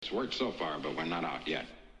It's worked so far, but we're not out yet.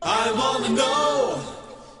 I wanna know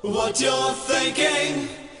what you're thinking.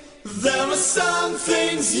 There are some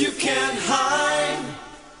things you can't hide.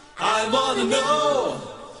 I wanna know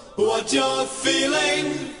what you're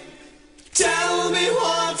feeling. Tell me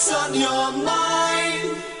what's on your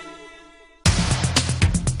mind.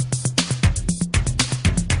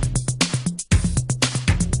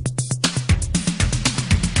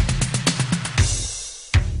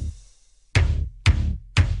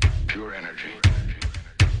 Pure energy.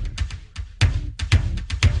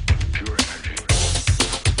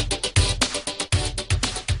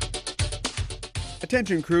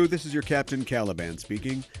 Attention crew, this is your Captain Caliban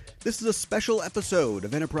speaking. This is a special episode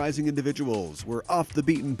of Enterprising Individuals. We're off the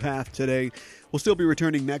beaten path today. We'll still be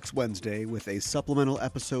returning next Wednesday with a supplemental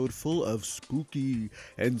episode full of spooky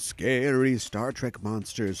and scary Star Trek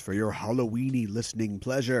monsters for your Halloweeny listening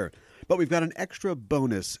pleasure. But we've got an extra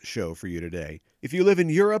bonus show for you today. If you live in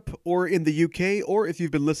Europe or in the UK, or if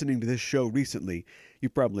you've been listening to this show recently, you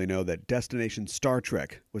probably know that Destination Star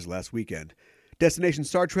Trek was last weekend. Destination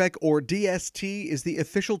Star Trek, or DST, is the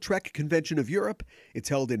official Trek convention of Europe. It's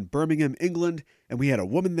held in Birmingham, England, and we had a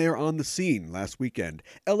woman there on the scene last weekend.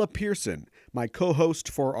 Ella Pearson, my co-host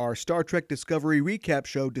for our Star Trek Discovery recap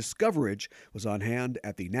show, Discoverage, was on hand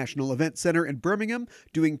at the National Event Center in Birmingham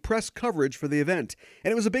doing press coverage for the event.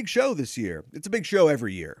 And it was a big show this year. It's a big show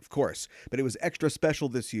every year, of course, but it was extra special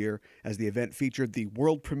this year as the event featured the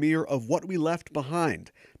world premiere of What We Left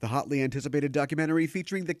Behind, the hotly anticipated documentary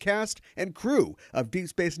featuring the cast and crew of Deep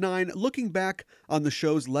Space Nine looking back on the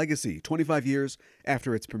show's legacy 25 years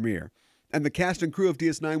after its premiere. And the cast and crew of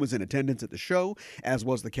DS9 was in attendance at the show, as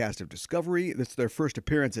was the cast of Discovery. This is their first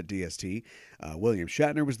appearance at DST. William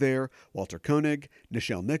Shatner was there, Walter Koenig,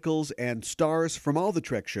 Nichelle Nichols, and stars from all the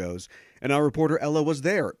Trek shows. And our reporter Ella was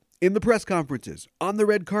there, in the press conferences, on the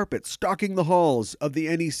red carpet, stalking the halls of the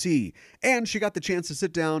NEC. And she got the chance to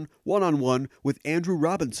sit down one-on-one with Andrew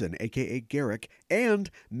Robinson, a.k.a. Garrick,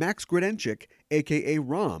 and Max Grodenchik, a.k.a.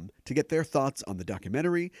 Rom, to get their thoughts on the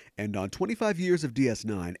documentary and on 25 years of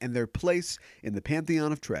DS9 and their place in the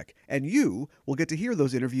pantheon of Trek. And you will get to hear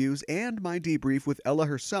those interviews and my debrief with Ella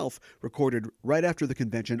herself, recorded right after the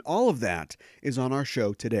convention. All of that is on our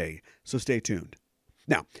show today, so stay tuned.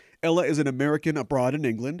 Now, Ella is an American abroad in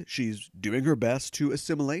England. She's doing her best to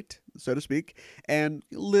assimilate, so to speak, and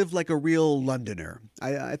live like a real Londoner.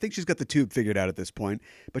 I think she's got the tube figured out at this point,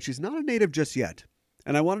 but she's not a native just yet.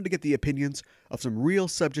 And I wanted to get the opinions of some real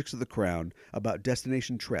subjects of the crown about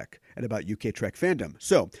Destination Trek and about UK Trek fandom.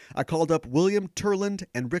 So I called up William Turland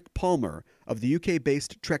and Rick Palmer of the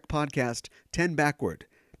UK-based Trek podcast 10 Backward.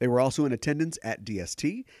 They were also in attendance at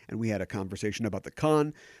DST, and we had a conversation about the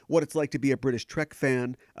con, what it's like to be a British Trek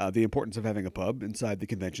fan, the importance of having a pub inside the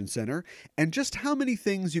convention center, and just how many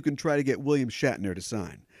things you can try to get William Shatner to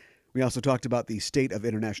sign. We also talked about the state of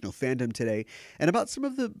international fandom today and about some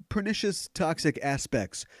of the pernicious, toxic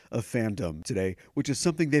aspects of fandom today, which is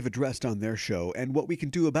something they've addressed on their show and what we can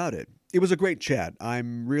do about it. It was a great chat.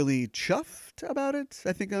 I'm really chuffed about it.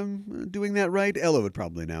 I think I'm doing that right. Ella would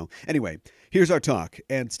probably know. Anyway, here's our talk,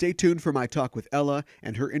 and stay tuned for my talk with Ella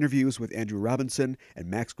and her interviews with Andrew Robinson and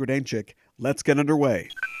Max Grodenchik. Let's get underway.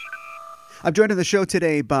 I'm joined on the show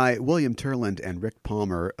today by William Turland and Rick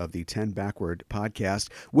Palmer of the 10 Backward podcast.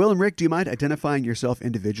 Will and Rick, do you mind identifying yourself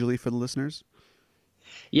individually for the listeners?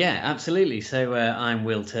 Yeah, absolutely. So I'm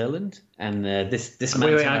Will Turland, and this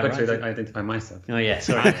Wait, I've got to identify myself. Oh, yeah,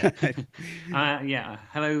 sorry.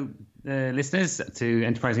 Hello, listeners to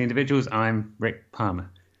Enterprising Individuals. I'm Rick Palmer.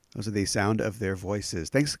 Those are the sound of their voices.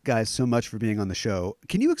 Thanks, guys, so much for being on the show.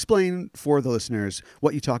 Can you explain for the listeners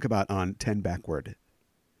what you talk about on 10 Backward?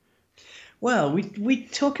 Well, we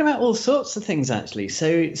talk about all sorts of things, actually.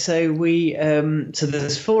 So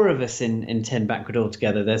there's four of us in 10 Backward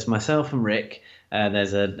altogether. There's myself and Rick.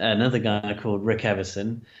 There's another guy called Rick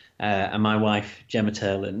Everson, and my wife Gemma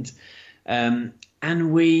Turland.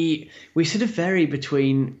 And we sort of vary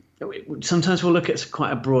between. Sometimes we'll look at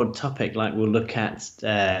quite a broad topic, like we'll look at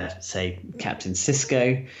say Captain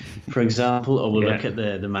Sisko, for example, or we'll look at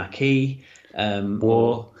the Maquis.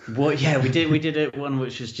 War. Yeah, we did one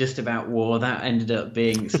which was just about war. That ended up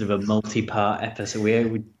being sort of a multi-part episode.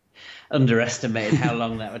 We underestimated how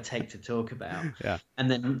long that would take to talk about. Yeah.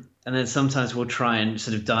 And then sometimes we'll try and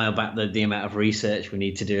sort of dial back the amount of research we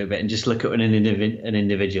need to do a bit and just look at an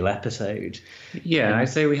individual episode. Yeah, I'd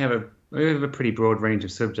say we have a pretty broad range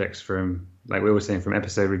of subjects, from, like we were saying, from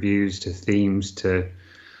episode reviews to themes to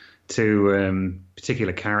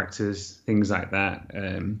particular characters, things like that.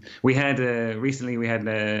 We had recently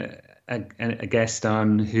a guest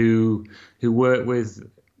on who worked with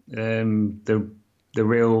the the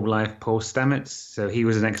real life Paul Stamets. So he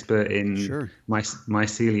was an expert in Sure.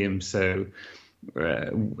 mycelium. So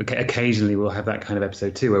occasionally we'll have that kind of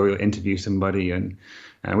episode too, where we'll interview somebody, and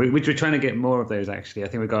we're trying to get more of those. Actually, I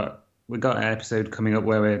think we got an episode coming up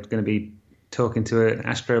where we're going to be talking to an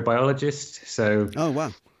astrobiologist. So Oh,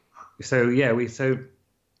 wow. so yeah,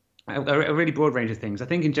 a really broad range of things. I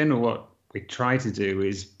think in general what we try to do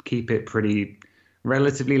is keep it pretty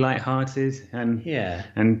relatively light-hearted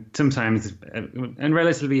and sometimes and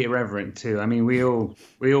relatively irreverent too. I mean, we all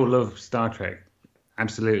love Star Trek,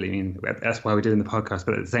 absolutely. I mean, that's why we're doing the podcast.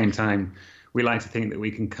 But at the same time, we like to think that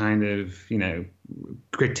we can kind of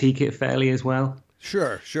critique it fairly as well.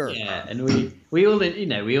 Sure. Yeah, and we all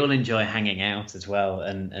enjoy hanging out as well,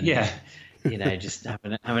 and yeah. Just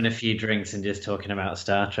having a few drinks and just talking about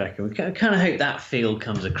Star Trek, and we kind of hope that feel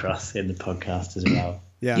comes across in the podcast as well.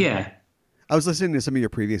 Yeah. I was listening to some of your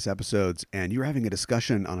previous episodes, and you were having a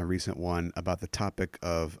discussion on a recent one about the topic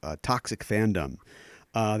of toxic fandom.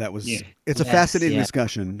 It's a fascinating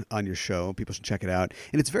discussion on your show. People should check it out.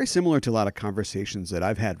 And it's very similar to a lot of conversations that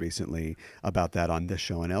I've had recently about that on this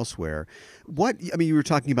show and elsewhere. You were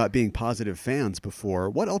talking about being positive fans before.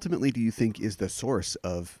 What ultimately do you think is the source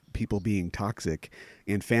of people being toxic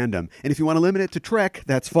in fandom? And if you want to limit it to Trek,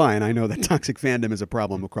 that's fine. I know that toxic fandom is a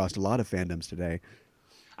problem across a lot of fandoms today.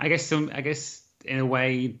 I guess in a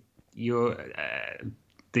way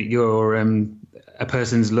a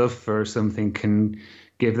person's love for something can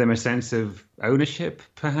give them a sense of ownership,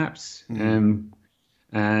 perhaps. And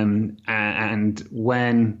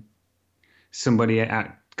when somebody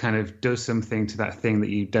kind of does something to that thing that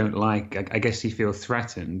you don't like, I guess you feel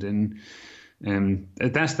threatened, and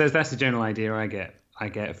that's the general idea I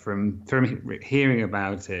get from hearing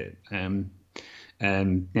about it. And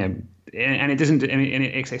it doesn't. I mean,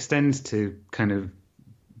 it extends to kind of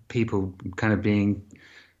people kind of being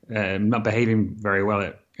not behaving very well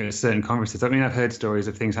at certain conferences. I mean, I've heard stories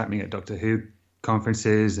of things happening at Doctor Who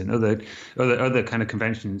conferences and other kind of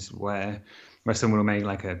conventions where someone will make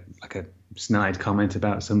like a snide comment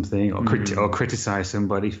about something or or criticize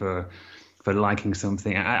somebody for liking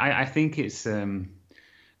something. I think it's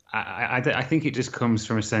I think it just comes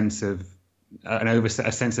from a sense of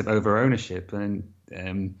a sense of over ownership and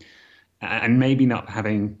maybe not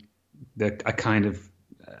having a kind of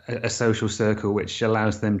a social circle which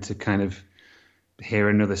allows them to kind of hear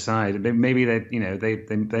another side. Maybe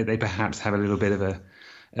they perhaps have a little bit of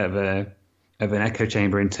an echo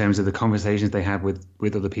chamber in terms of the conversations they have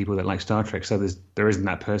with other people that like Star Trek. So there isn't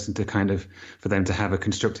that person to kind of for them to have a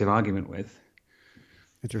constructive argument with.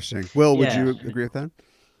 Interesting. Will, would you agree with that?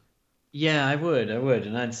 Yeah, I would,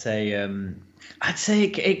 and I'd say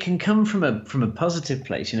it can come from a positive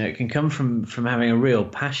place. It can come from having a real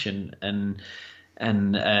passion and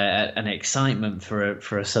an excitement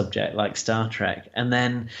for a subject like Star Trek, and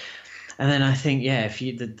then I think if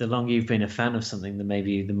the longer you've been a fan of something, then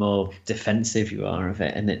maybe the more defensive you are of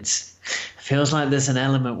it, and it feels like there's an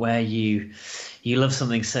element where you love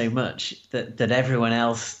something so much that everyone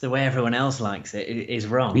else, the way everyone else likes it, is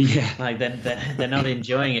wrong. Yeah. Like they're not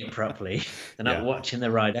enjoying it properly. They're not watching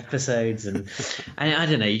the right episodes, and I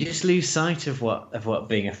don't know. You just lose sight of what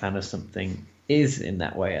being a fan of something is in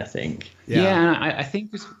that way. I think. Yeah, and I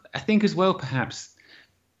think as well, perhaps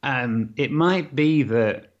it might be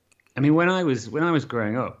that. I mean, when I was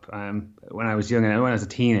growing up, when I was young and when I was a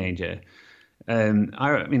teenager,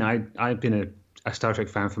 I've been a Star Trek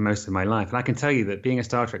fan for most of my life, and I can tell you that being a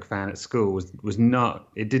Star Trek fan at school did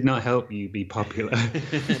not help you be popular.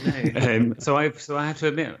 No. So I have to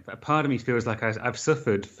admit, a part of me feels like I've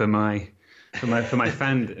suffered for my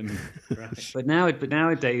fandom. Right. But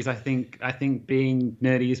nowadays, I think being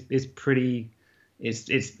nerdy is pretty.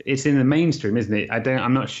 It's in the mainstream, isn't it?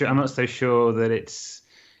 I'm not so sure that it's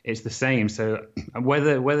the same. So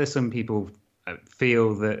whether some people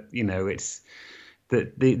feel that it's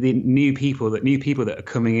that the new people that are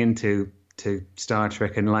coming into Star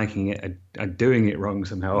Trek and liking it are doing it wrong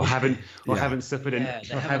somehow, or haven't suffered enough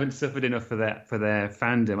for their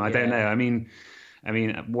fandom. I don't know. I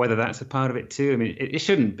mean, whether that's a part of it too. I mean, it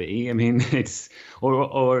shouldn't be. I mean, it's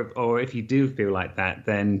or if you do feel like that,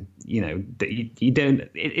 then you don't.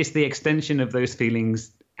 It's the extension of those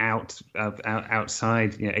feelings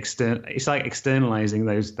outside. It's like externalizing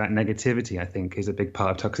that negativity. I think is a big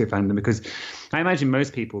part of toxic fandom, because I imagine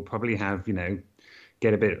most people probably have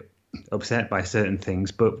get a bit upset by certain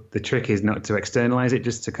things, but the trick is not to externalize it,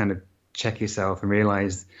 just to kind of check yourself and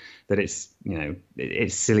realize that it's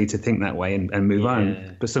silly to think that way and move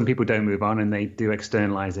on. But some people don't move on and they do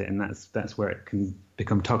externalize it, and that's where it can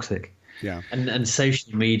become toxic. Yeah. And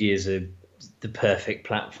social media is the perfect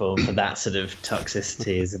platform for that sort of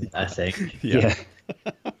toxicity, isn't it? I think. Yeah.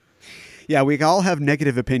 Yeah, we all have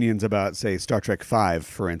negative opinions about, say, Star Trek V,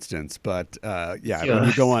 for instance. But Sure. when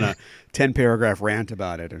you go on a 10-paragraph rant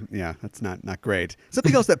about it, that's not great.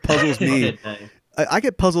 Something else that puzzles me, No. I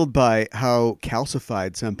get puzzled by how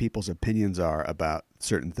calcified some people's opinions are about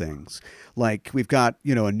certain things. Like we've got,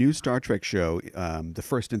 a new Star Trek show, the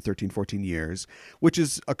first in 13, 14 years, which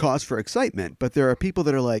is a cause for excitement. But there are people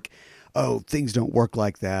that are like, oh, things don't work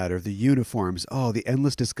like that, or the uniforms. Oh, the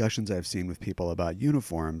endless discussions I've seen with people about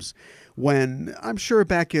uniforms. When I'm sure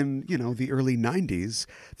back in, the early 90s,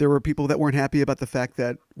 there were people that weren't happy about the fact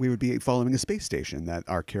that we would be following a space station, that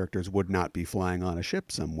our characters would not be flying on a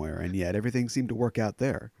ship somewhere, and yet everything seemed to work out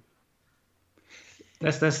there.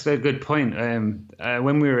 That's a good point.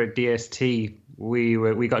 When we were at DST,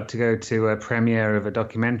 we got to go to a premiere of a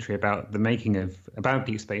documentary about the making of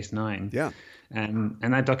Deep Space Nine. Yeah. And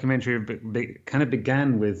that documentary kind of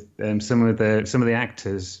began with some of the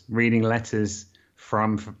actors reading letters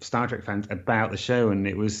from Star Trek fans about the show, and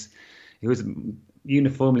it was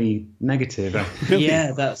uniformly negative.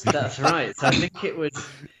 Yeah, that's right. So I think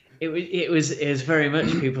it was very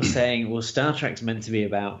much people saying, well, Star Trek's meant to be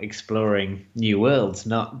about exploring new worlds,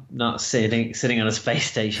 not sitting on a space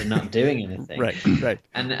station, not doing anything. Right.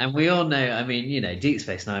 And we all know, I mean, Deep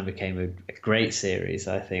Space Nine became a great series,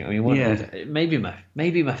 I think. I mean, maybe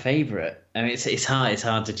my favorite. I mean, it's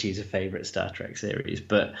hard to choose a favorite Star Trek series,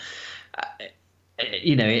 but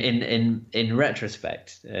in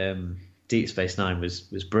retrospect, Deep Space Nine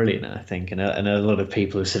was brilliant, I think, and a lot of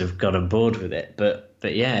people have sort of got on board with it.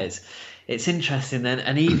 But yeah, it's interesting then,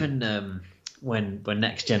 and even when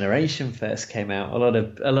Next Generation first came out,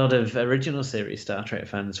 a lot of original series Star Trek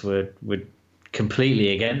fans were completely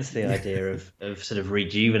against the idea of sort of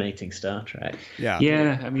rejuvenating Star Trek.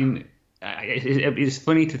 Yeah. I mean, it's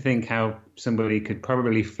funny to think how somebody could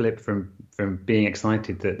probably flip from being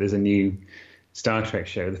excited that there's a new Star Trek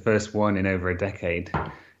show, the first one in over a decade,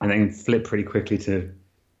 and then flip pretty quickly to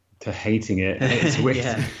hating it. It's weird.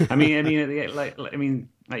 Yeah. I mean,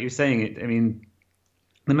 like you're saying, I mean,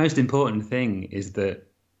 the most important thing is that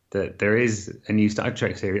there is a new Star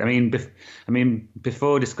Trek series. I mean,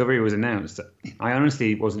 before Discovery was announced, I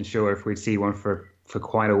honestly wasn't sure if we'd see one for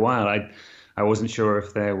quite a while. I wasn't sure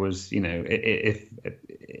if there was, if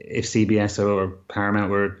CBS or Paramount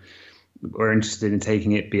were interested in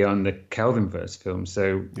taking it beyond the Kelvinverse film.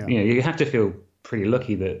 So you have to feel pretty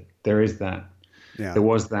lucky that there is that. Yeah. There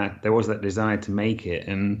was that desire to make it,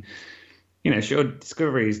 and sure,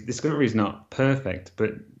 Discovery's not perfect,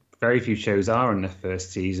 but very few shows are in their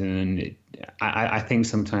first season, and I think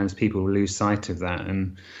sometimes people lose sight of that,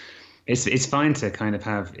 and it's fine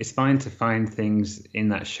to find things in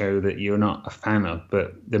that show that you're not a fan of,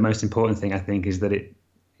 but the most important thing I think is that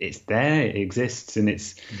it's there, it exists, and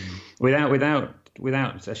it's without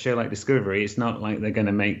a show like Discovery, it's not like they're going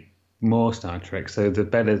to make more Star Trek. So the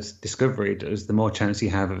better Discovery does, the more chance you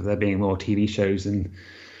have of there being more TV shows, and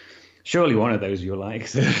surely one of those you'll like.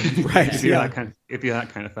 So, right? if you're that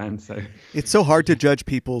kind of fan. So it's so hard to judge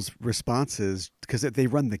people's responses because they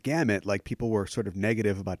run the gamut. Like people were sort of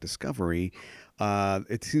negative about Discovery.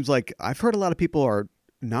 It seems like I've heard a lot of people are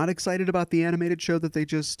not excited about the animated show that they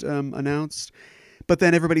just announced. But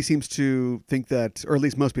then everybody seems to think that, or at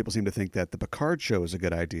least most people seem to think that the Picard show is a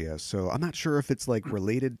good idea. So I'm not sure if it's like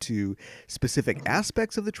related to specific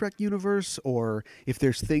aspects of the Trek universe, or if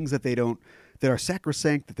there's things that that are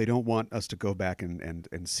sacrosanct that they don't want us to go back and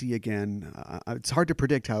see again. It's hard to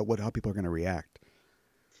predict how people are going to react.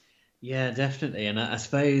 Yeah, definitely. And I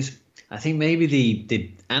think maybe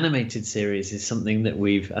the animated series is something that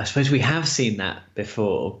we have seen that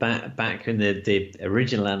before back in the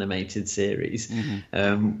original animated series,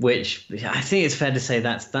 which I think it's fair to say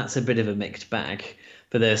that's a bit of a mixed bag.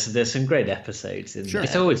 But there's some great episodes in there.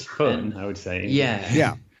 It's always fun, I would say.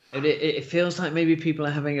 Yeah. It feels like maybe people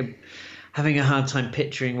are having a hard time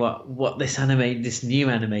picturing what this new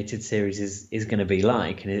animated series is going to be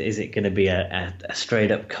like, and is it going to be a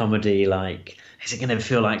straight up comedy? Like, is it going to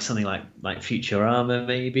feel like something like Futurama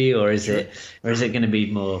maybe, or is it going to be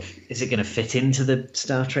more? Is it going to fit into the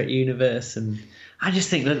Star Trek universe? And I just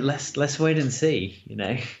think that let's wait and see.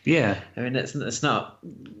 Yeah. I mean, let's not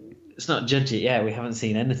judge it. Yeah, we haven't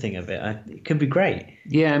seen anything of it. It could be great.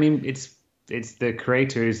 Yeah, I mean, it's the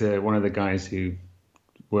creator is one of the guys who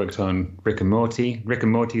worked on Rick and Morty. Rick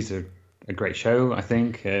and Morty's a great show, I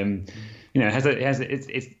think.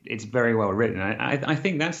 It's very well written. I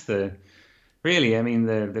think that's the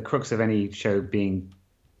crux of any show being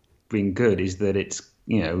good is that it's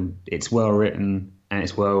well written and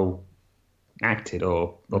it's well acted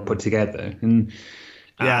or put together. And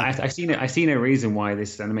Yeah. I see no reason why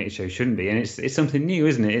this animated show shouldn't be, and it's something new,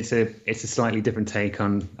 isn't it? It's a slightly different take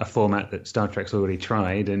on a format that Star Trek's already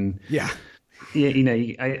tried, and Yeah.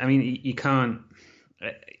 I mean, you can't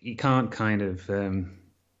kind of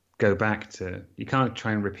go back to, you can't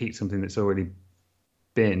try and repeat something that's already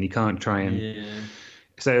been. You can't try and. Yeah.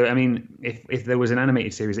 So I mean, if there was an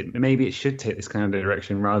animated series, maybe it should take this kind of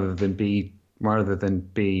direction rather than be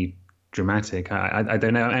dramatic. I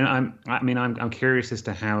don't know, and I'm curious as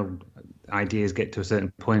to how ideas get to a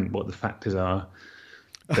certain point, what the factors are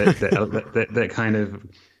that kind of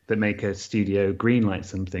that make a studio greenlight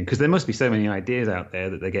something, because there must be so many ideas out there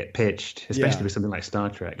that they get pitched, especially with something like Star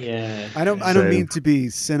Trek. Yeah. I don't mean to be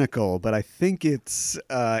cynical, but I think it's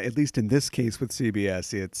at least in this case with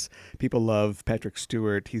CBS, it's people love Patrick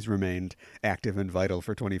Stewart. He's remained active and vital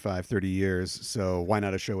for 25, 30 years. So why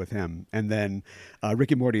not a show with him? And then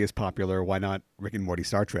Rick and Morty is popular. Why not Rick and Morty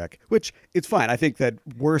Star Trek? Which it's fine. I think that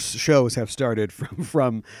worse shows have started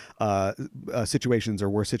from situations or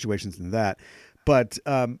worse situations than that. But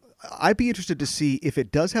I'd be interested to see if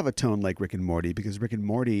it does have a tone like Rick and Morty, because Rick and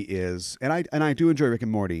Morty is, and I do enjoy Rick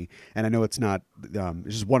and Morty, and I know it's not,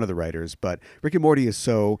 it's just one of the writers, but Rick and Morty is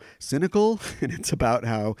so cynical, and it's about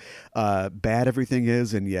how bad everything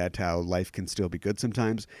is, and yet how life can still be good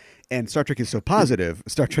sometimes. And Star Trek is so positive.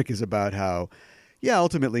 Star Trek is about how, yeah,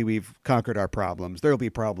 ultimately we've conquered our problems. There'll be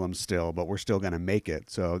problems still, but we're still going to make it.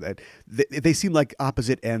 So that they seem like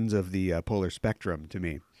opposite ends of the polar spectrum to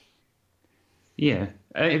me. Yeah.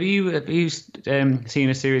 Have you seen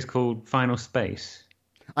a series called Final Space?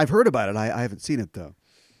 I've heard about it. I haven't seen it though.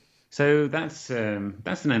 So that's an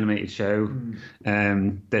animated show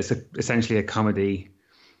that's essentially a comedy,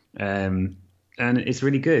 and it's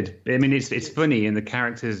really good. I mean, it's funny and the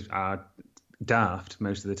characters are daft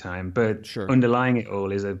most of the time, but underlying it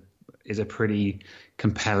all is a pretty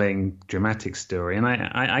compelling, dramatic story. And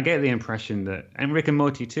I get the impression that, and Rick and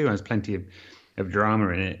Morty too has plenty of drama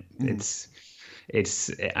in it.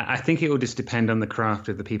 I think it will just depend on the craft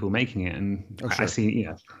of the people making it, and I see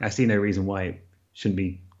no reason why it shouldn't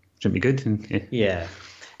be good. And, yeah,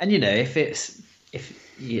 and if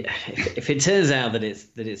it turns out that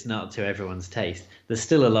it's not to everyone's taste, there's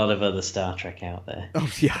still a lot of other Star Trek out there.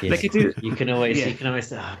 Oh yeah, they could do. You can always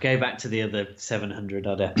go back to the other 700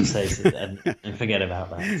 odd episodes and forget about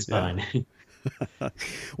that. It's fine.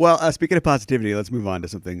 Well, speaking of positivity, let's move on to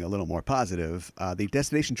something a little more positive. The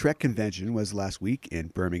Destination Trek convention was last week in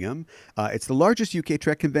Birmingham. It's the largest UK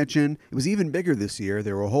Trek convention. It was even bigger this year.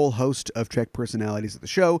 There were a whole host of Trek personalities at the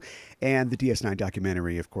show, and the DS9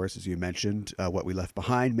 documentary, of course, as you mentioned, What We Left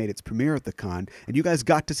Behind, made its premiere at the con. And you guys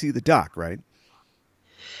got to see the doc, right?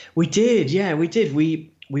 We did, yeah, we did.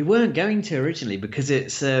 We weren't going to originally because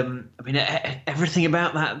it's, everything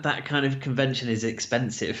about that kind of convention is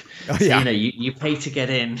expensive. Oh, yeah. So, you pay to get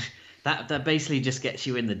in. That basically just gets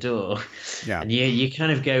you in the door. Yeah. And you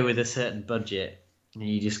kind of go with a certain budget. And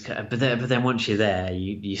you just, but then once you're there,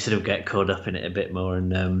 you sort of get caught up in it a bit more.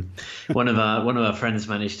 And one of our friends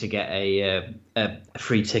managed to get a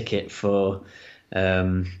free ticket for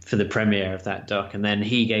the premiere of that doc, and then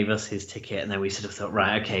he gave us his ticket, and then we sort of thought,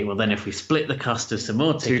 right, okay, well then if we split the cost of some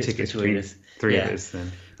more tickets between us, three of us,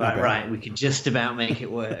 then right, we could just about make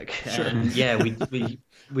it work. Sure. And yeah,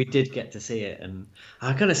 we did get to see it, and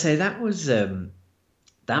I gotta say that was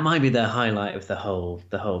that might be the highlight of the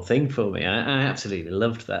whole thing for me. I absolutely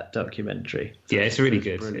loved that documentary. Yeah, it's really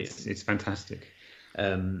good. It's fantastic.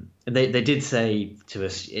 They did say to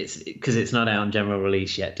us, it's because it's not out on general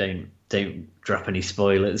release yet, don't drop any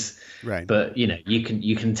spoilers, right? But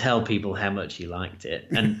you can tell people how much you liked it,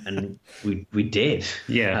 and we did,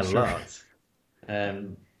 a lot.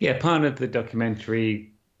 Part of the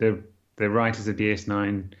documentary, the writers of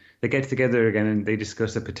DS9, they get together again and they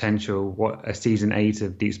discuss a potential what a season 8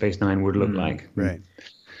 of Deep Space Nine would look like, right?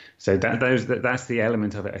 So that's the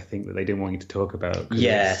element of it, I think, that they didn't want you to talk about.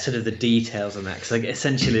 Yeah, sort of the details on that, because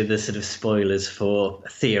essentially the sort of spoilers for a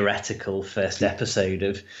theoretical first episode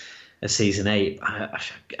of season 8.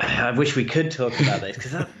 I wish we could talk about this,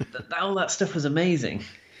 because all that stuff was amazing.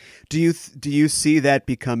 Do you see that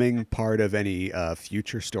becoming part of any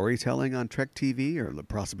future storytelling on Trek TV, or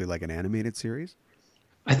possibly like an animated series?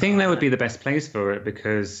 I think that would be the best place for it,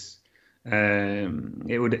 because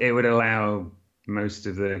it would allow most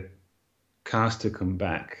of the cast to come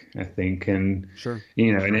back, I think, and sure,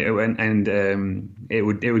 and it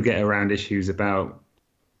would get around issues about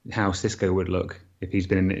how Cisco would look if he's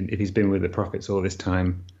been with the Prophets all this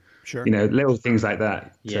time. Sure, little things like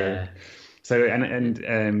that. Yeah. So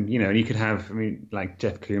and you could have, like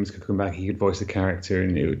Jeff Coombs could come back, he could voice a character,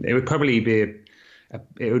 and it would probably be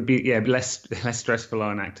it would be less stressful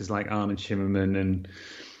on actors like Arnold Schimmerman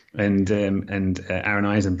and Aaron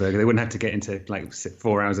Eisenberg. They wouldn't have to get into like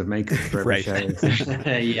 4 hours of makeup for every show.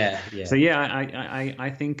 Yeah. So I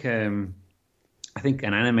think a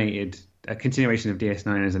continuation of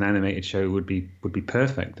DS9 as an animated show would be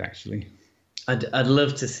perfect, actually. I'd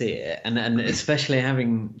love to see it, and especially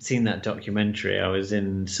having seen that documentary, I was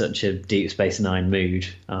in such a Deep Space Nine mood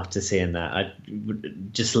after seeing that. I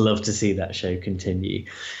would just love to see that show continue.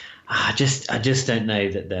 I just don't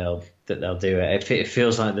know that they'll do it. It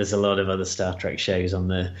feels like there's a lot of other Star Trek shows on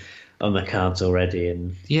the cards already,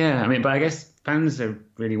 and yeah, I mean, but I guess fans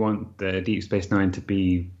really want the Deep Space Nine to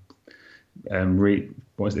be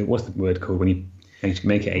what's the word called when you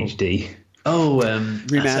make it HD? Oh,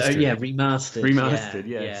 remastered. Remastered.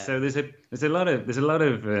 Yeah. So there's a lot of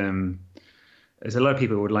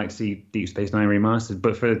people who would like to see Deep Space Nine remastered,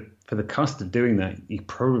 but for the cost of doing that, you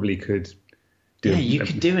probably could do. Yeah, you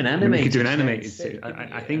could do an animated. You could do an animated too.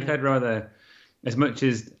 I think I'd rather, as much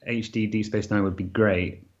as HD Deep Space Nine would be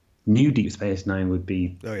great, new Deep Space Nine would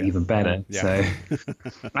be even better. Yeah. So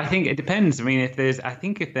I think it depends. I mean, if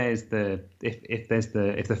the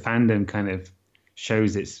fandom kind of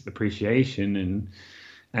shows its appreciation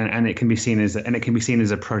and it can be seen as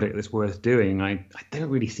a product that's worth doing, I don't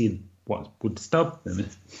really see what would stop them.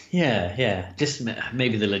 Yeah. Just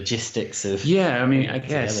maybe the logistics of. Yeah, I mean, I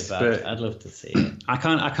guess, but I'd love to see it. I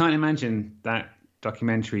can't imagine that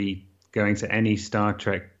documentary going to any Star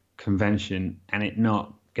Trek convention and it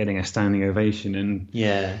not getting a standing ovation. And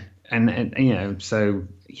so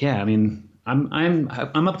yeah, I mean,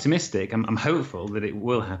 I'm optimistic. I'm hopeful that it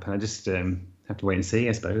will happen. I just have to wait and see,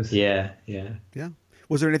 I suppose. Yeah.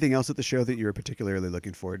 Was there anything else at the show that you were particularly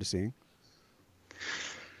looking forward to seeing?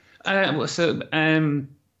 Some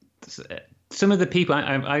of the people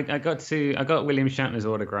I got William Shatner's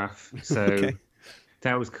autograph, so Okay.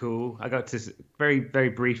 That was cool. I got to very, very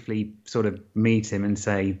briefly sort of meet him and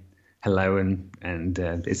say hello, and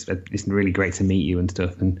it's really great to meet you and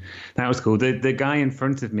stuff, and that was cool. The guy in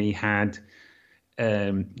front of me had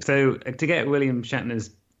so to get William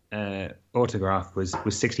Shatner's autograph was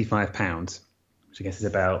 £65, which I guess is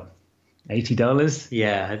about $80.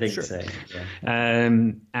 Yeah, I think Sure. so. Yeah.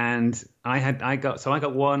 And I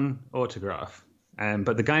got one autograph.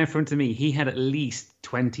 But the guy in front of me, he had at least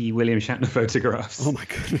 20 William Shatner photographs. Oh my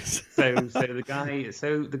goodness! So the guy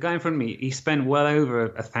in front of me, he spent well over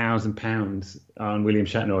 £1,000 on William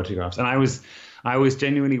Shatner autographs, and I was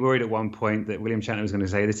genuinely worried at one point that William Shatner was going to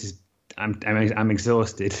say, "This is I'm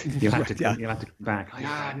exhausted. You'll have to come back."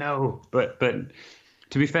 Like, no. But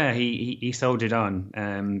to be fair, he soldiered on,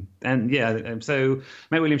 so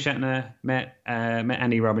met William Shatner, met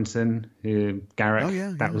Andy Robinson, Garrick. Oh,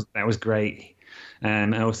 yeah. That was great.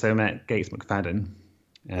 And I also met Gates McFadden.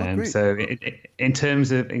 Great. So in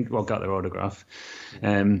terms of, got their autograph.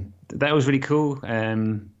 That was really cool.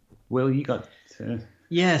 Will, you got to...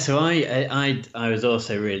 Yeah, so I was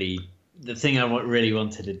also really, the thing I really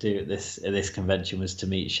wanted to do at this convention was to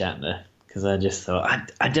meet Shatner, because I just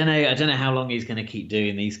thought I don't know how long he's going to keep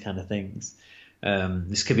doing these kind of things.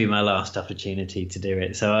 This could be my last opportunity to do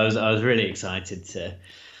it, so I was really excited to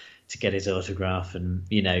get his autograph and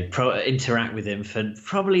interact with him for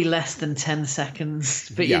probably less than 10 seconds,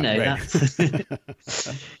 but that's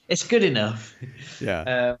it's good enough.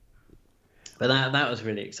 Yeah. But that was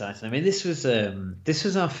really exciting. I mean, this was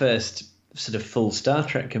our first sort of full Star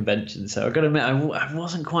Trek convention, so I've got to admit I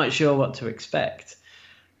wasn't quite sure what to expect.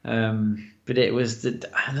 But it was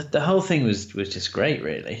the whole thing was just great,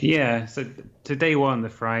 really. Yeah. So to day one, the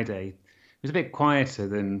Friday, it was a bit quieter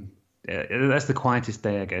than. That's the quietest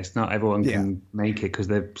day, I guess. Not everyone can make it because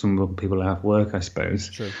some people have work, I suppose.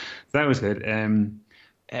 Sure. So that was good.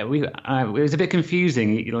 It was a bit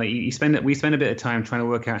confusing. We spent a bit of time trying to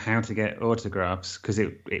work out how to get autographs because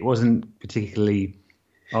it wasn't particularly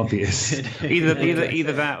obvious.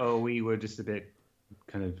 either that or we were just a bit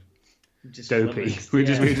kind of Just dopey. We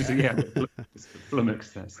just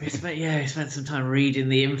flummoxed. We spent some time reading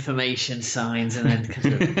the information signs and then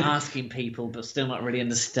kind of asking people, but still not really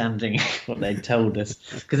understanding what they'd told us.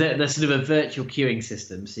 Because they're sort of a virtual queuing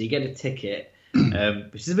system, so you get a ticket,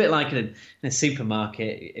 which is a bit like in a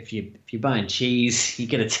supermarket. If you're buying cheese, you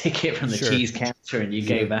get a ticket from the cheese counter and you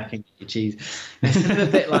go back and get your cheese. It's sort of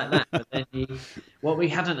a bit like that. But then what we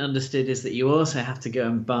hadn't understood is that you also have to go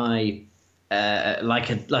and buy. Like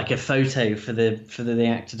a photo for the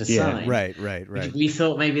actor to sign. Right. We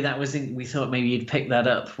thought maybe you'd pick that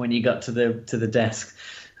up when you got to the desk.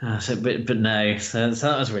 But no. So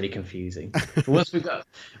that was really confusing. But once we got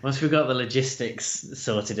the logistics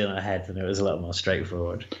sorted in our head, then it was a lot more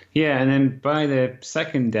straightforward. Yeah, and then by the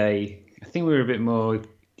second day, I think we were a bit more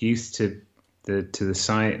used to the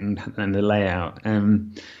site and the layout.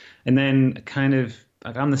 And then kind of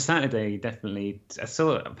like on the Saturday, definitely, I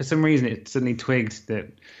saw for some reason it suddenly twigged that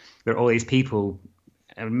there are all these people,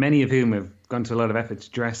 and many of whom have gone to a lot of effort to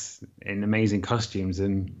dress in amazing costumes,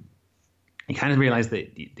 and you kind of realize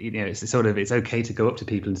that it's okay to go up to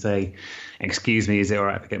people and say, "Excuse me, is it all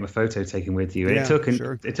right if I get my photo taken with you?" And Yeah, it took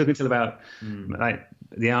until about like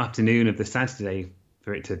the afternoon of the Saturday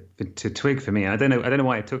for it to twig for me. I don't know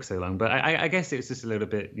why it took so long, but I guess it was just a little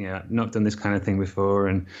bit, I've not done this kind of thing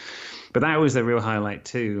before, but that was a real highlight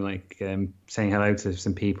too, like saying hello to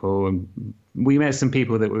some people. And we met some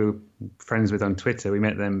people that we were friends with on Twitter. We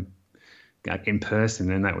met them in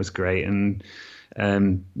person, and that was great. And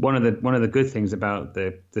one of the good things about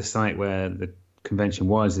the site where the convention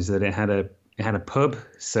was is that it had a pub.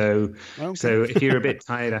 So if you're a bit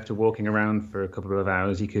tired after walking around for a couple of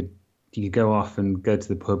hours, you could go off and go to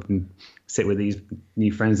the pub and sit with these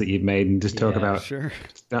new friends that you've made and just talk about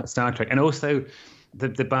Star Trek. And also,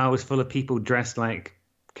 the bar was full of people dressed like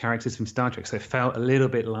characters from Star Trek, so it felt a little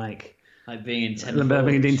bit like being in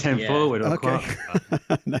 10 forward. Or Okay.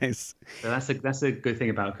 Nice. So that's a good thing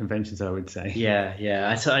about conventions, I would say.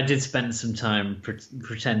 Yeah. I did spend some time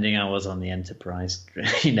pretending I was on the Enterprise,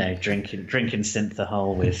 drinking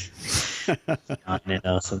synthahol with Armin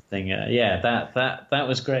or something. That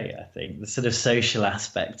was great. I think the sort of social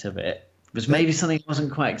aspect of it was maybe something I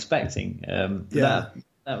wasn't quite expecting. That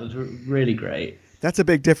was really great. That's a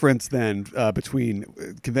big difference then between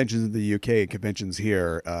conventions in the UK and conventions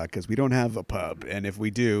here, because we don't have a pub, and if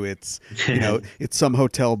we do, it's it's some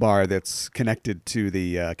hotel bar that's connected to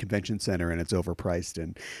the convention center, and it's overpriced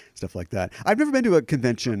and stuff like that. I've never been to a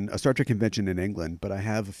Star Trek convention in England, but I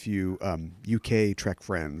have a few UK Trek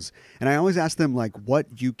friends, and I always ask them like what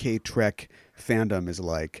UK Trek fandom is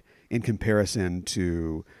like in comparison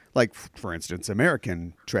to, like, for instance,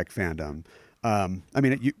 American Trek fandom.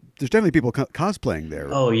 There's definitely people cosplaying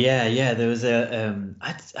there. Oh yeah. There was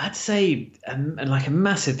I'd say like a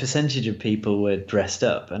massive percentage of people were dressed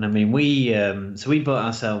up, and I mean we bought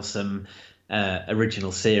ourselves some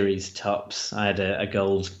original series tops. I had a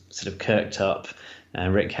gold sort of Kirk top.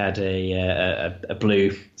 Rick had a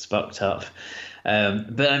blue Spock top.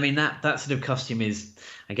 But I mean that sort of costume is,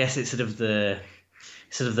 I guess it's sort of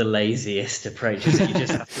the laziest approach. You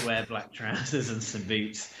just have to wear black trousers and some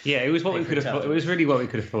boots. Yeah, it was what we could afford. It was really what we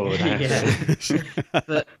could afford.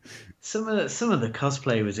 But some of the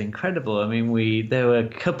cosplay was incredible. I mean, there were a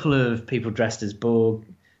couple of people dressed as Borg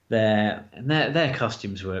there, and their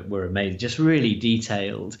costumes were amazing, just really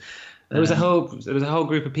detailed. There was a whole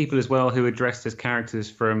group of people as well who were dressed as characters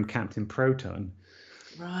from Captain Proton.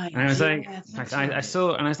 Right. And I was I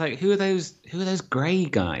saw, and I was like, who are those grey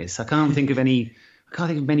guys? I can't think of many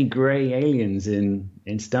grey aliens in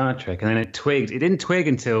Star Trek. And then it twigged. It didn't twig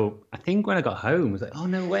until I think when I got home. I was like, oh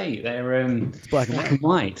no, wait, they're black and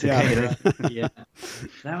white. Okay. Yeah.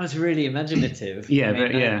 That was really imaginative. Yeah,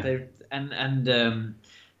 and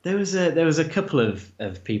there was a couple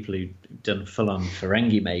of people who'd done full on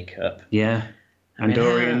Ferengi makeup. Yeah.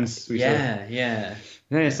 Andorians. Yeah,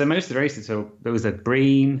 so most of the races. So there was a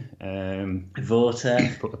Breen,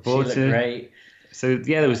 Vorta. She looked great. So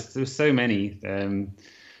yeah, there was so many. It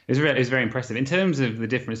was very impressive in terms of the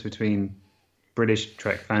difference between British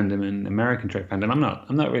Trek fandom and American Trek fandom.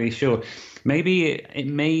 I'm not really sure. Maybe it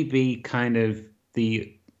may be kind of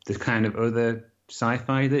the kind of other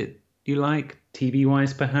sci-fi that you like, TV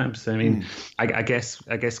wise, perhaps. I mean, I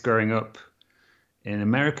guess growing up in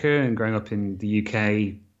America and growing up in the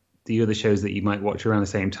UK, the other shows that you might watch around the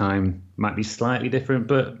same time might be slightly different,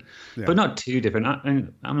 but not too different.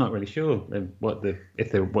 I'm not really sure what the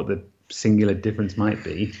singular difference might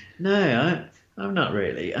be. No, I'm not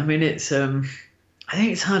really. I mean, it's I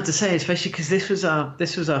think it's hard to say, especially because this was our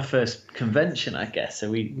first convention, I guess.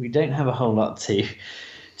 So we don't have a whole lot to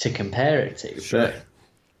compare it to. Sure.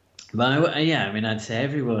 But I mean, I'd say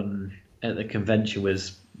everyone at the convention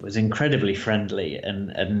was incredibly friendly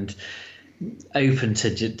and open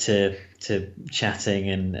to chatting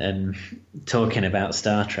and talking about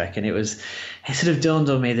Star Trek, and it sort of dawned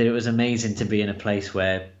on me that it was amazing to be in a place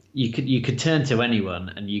where you could turn to anyone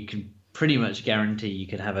and you could pretty much guarantee you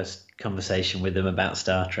could have a conversation with them about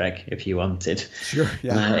Star Trek if you wanted. Sure,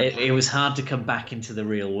 yeah. It was hard to come back into the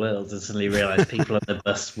real world and suddenly realise people on the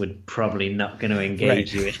bus would probably not going to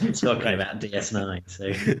engage you in talking about DS9.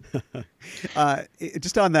 So,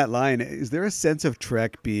 just on that line, is there a sense of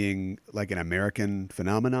Trek being like an American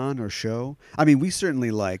phenomenon or show? I mean, we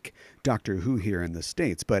certainly like Doctor Who here in the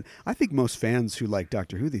States, but I think most fans who like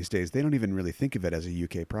Doctor Who these days, they don't even really think of it as a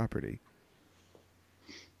UK property.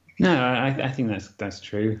 No, I think that's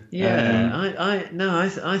true. Yeah,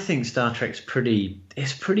 I think Star Trek's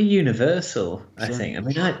it's pretty universal. I Sure. think. I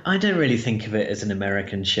mean, I don't really think of it as an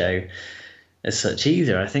American show as such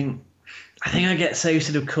either. I think I get so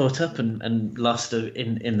sort of caught up and lost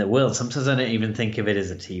in the world. Sometimes I don't even think of it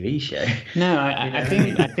as a TV show. No, I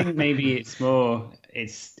think maybe it's more.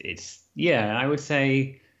 It's yeah. I would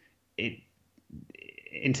say it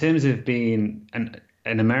in terms of being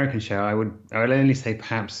an American show. I would only say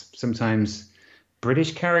perhaps sometimes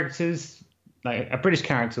British characters. Like a British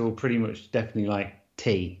character will pretty much definitely like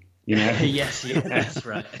tea. You know. Yes, yeah, that's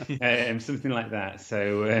right. Something like that.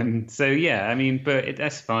 So yeah. I mean, but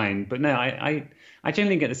that's fine. But no, I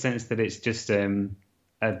generally get the sense that it's just a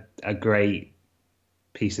great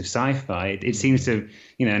piece of sci-fi. It seems to,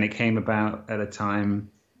 and it came about at a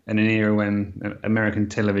time and an era when American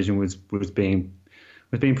television was being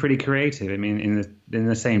pretty creative. I mean, in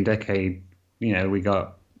the same decade, we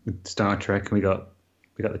got Star Trek and we got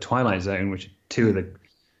the Twilight Zone, which are two of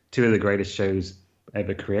the greatest shows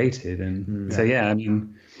ever created. And so yeah, I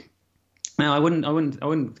mean, no, I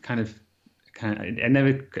wouldn't kind of it never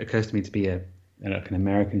occurs to me to be an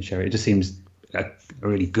American show. It just seems a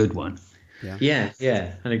really good one. Yeah,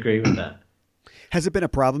 I'd agree with that. Has it been a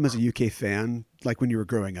problem as a UK fan, like when you were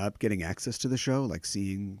growing up, getting access to the show, like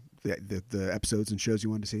seeing the episodes and shows you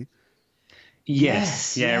wanted to see?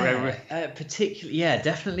 Yes. Particularly,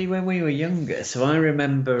 definitely when we were younger. So I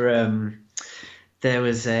remember there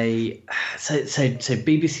was so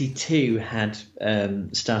BBC Two had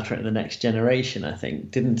Star Trek: The Next Generation, I think,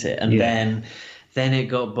 didn't it? And then it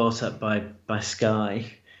got bought up by Sky,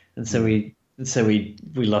 and so we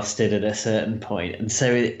lost it at a certain point, and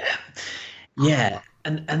so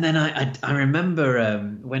and then I remember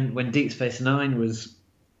when Deep Space Nine was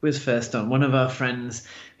first on, one of our friends,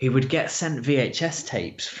 he would get sent VHS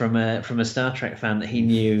tapes from a Star Trek fan that he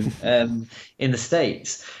knew in the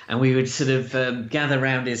States, and we would sort of gather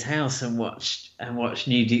around his house and watch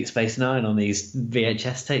New Deep Space Nine on these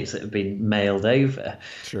VHS tapes that had been mailed over.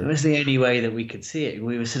 Sure. It was the only way that we could see it.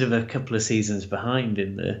 We were sort of a couple of seasons behind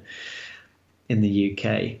in the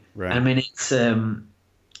UK. Right. I mean,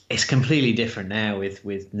 it's completely different now with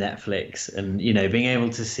Netflix, and being able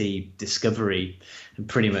to see Discovery at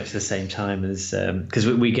pretty much the same time as because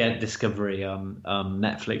we get Discovery on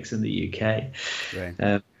Netflix in the UK,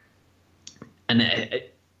 right. And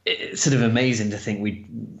it's sort of amazing to think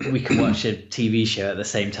we can watch a TV show at the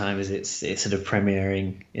same time as it's sort of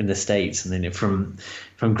premiering in the States, and then from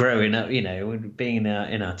growing up, being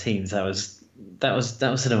in our teens, that was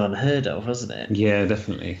sort of unheard of, wasn't it? Yeah,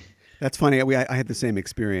 definitely. That's funny. I had the same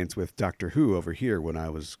experience with Doctor Who over here when I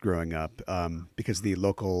was growing up, because the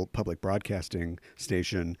local public broadcasting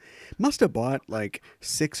station must have bought like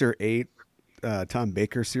 6 or 8 Tom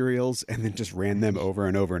Baker serials and then just ran them over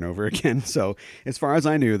and over and over again. So as far as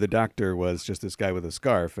I knew, the Doctor was just this guy with a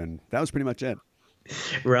scarf, and that was pretty much it.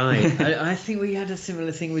 Right. I think we had a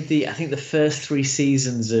similar thing with the first 3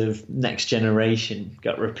 seasons of Next Generation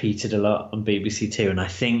got repeated a lot on BBC Two, and I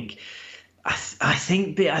think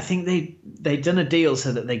they'd done a deal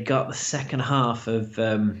so that they got the second half of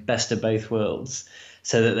Best of Both Worlds,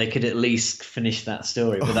 so that they could at least finish that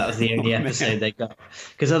story. But that was the only episode they got,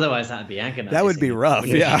 because otherher's that'd be agonizing. That would be rough.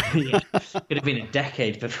 Yeah. Could have been a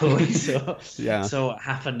decade before we saw what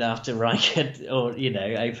happened after Riker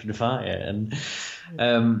opened fire, and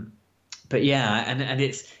but yeah, and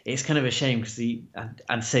it's kind of a shame because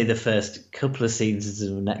I'd say the first couple of seasons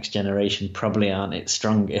of Next Generation probably aren't its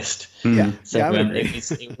strongest. Yeah, so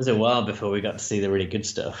it was a while before we got to see the really good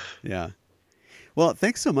stuff. Yeah. Well,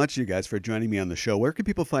 thanks so much, you guys, for joining me on the show. Where can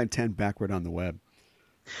people find 10 Backward on the web?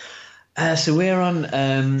 So we're on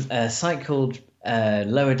a site called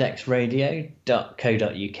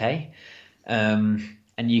lowerdecksradio.co.uk, and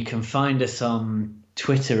you can find us on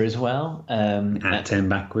Twitter as well, at 10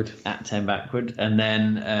 Backward. At 10 Backward, and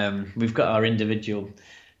then we've got our individual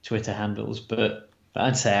Twitter handles, but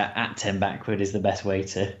I'd say at 10 Backward is the best way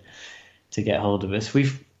to get hold of us.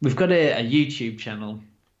 We've got a YouTube channel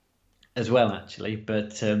as well, actually,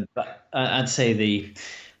 but I'd say the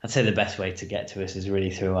best way to get to us is really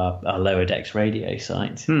through our Lower Decks Radio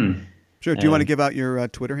site. Sure. Do you want to give out your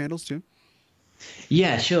Twitter handles too?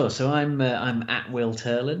 Yeah, sure. So I'm at Will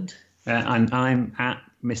Turland. And I'm at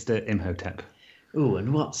Mr. Imhotep. Ooh,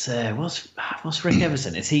 and what's Rick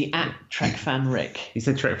Everson? Is he at Trek Fan Rick? He's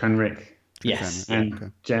a Trek Fan Rick. Yes. And okay.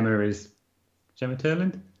 Gemma is Gemma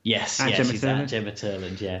Turland? Yes, she's at Gemma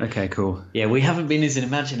Turland, yeah. Okay, cool. Yeah, we haven't been as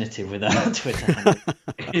imaginative with our Twitter handle.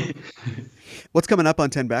 What's coming up on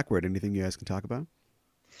 10 Backward? Anything you guys can talk about?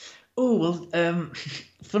 Oh, well,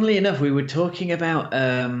 funnily enough, we were talking about,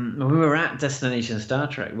 when we were at Destination Star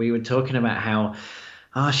Trek, we were talking about how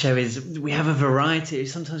our show we have a variety.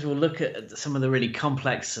 Sometimes we'll look at some of the really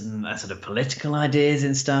complex and sort of political ideas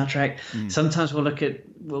in Star Trek. Sometimes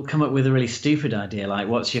we'll come up with a really stupid idea, like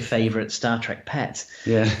what's your favorite Star Trek pet?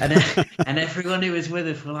 Yeah. And everyone who was with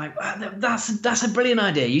us were like, wow, that's a brilliant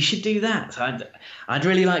idea. You should do that. So I'd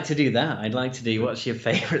really like to do that. I'd like to do what's your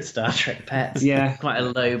favorite Star Trek pet? Yeah. Quite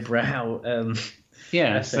a lowbrow.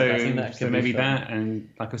 Yeah, I think that so could maybe be fun. that, and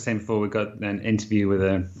like I was saying before, we've got an interview with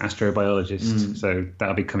an astrobiologist, so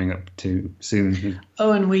that'll be coming up too soon.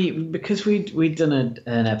 Oh, and because we'd done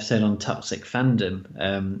an episode on toxic fandom,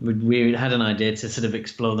 we had an idea to sort of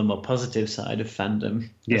explore the more positive side of fandom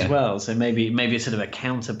as well. So maybe it's sort of a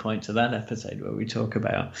counterpoint to that episode where we talk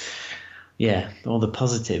about all the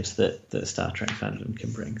positives that Star Trek fandom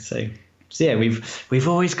can bring. So yeah, we've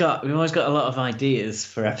always got a lot of ideas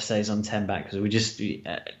for episodes on 10 Back because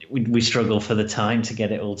we struggle for the time to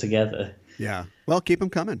get it all together. Yeah. Well, keep them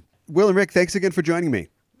coming. Will and Rick, thanks again for joining me.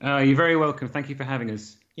 You're very welcome. Thank you for having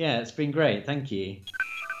us. Yeah, it's been great. Thank you.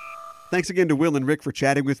 Thanks again to Will and Rick for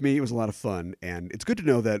chatting with me. It was a lot of fun. And it's good to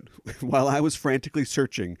know that while I was frantically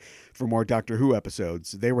searching for more Doctor Who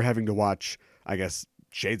episodes, they were having to watch, I guess,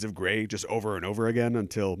 Shades of Grey just over and over again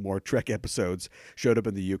until more Trek episodes showed up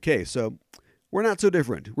in the UK. So we're not so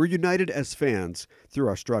different. We're united as fans through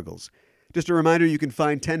our struggles. Just a reminder, you can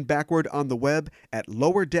find 10 Backward on the web at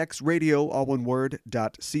lowerdecksradio, all one word,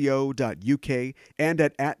 .co.uk, and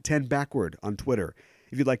at 10 Backward on Twitter.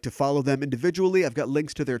 If you'd like to follow them individually, I've got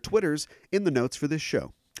links to their Twitters in the notes for this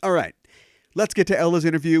show. All right. Let's get to Ella's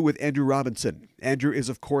interview with Andrew Robinson. Andrew is,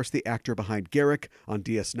 of course, the actor behind Garak on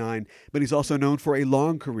DS9, but he's also known for a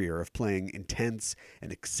long career of playing intense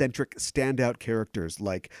and eccentric standout characters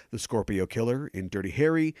like the Scorpio Killer in Dirty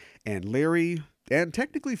Harry and Larry, and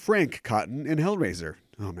technically Frank Cotton in Hellraiser.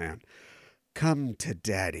 Oh, man. Come to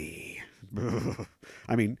Daddy.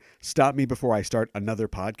 I mean, stop me before I start another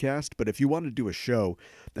podcast, but if you wanted to do a show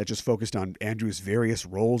that just focused on Andrew's various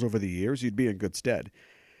roles over the years, you'd be in good stead.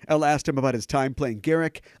 Ella asked him about his time playing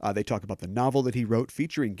Garak. They talk about the novel that he wrote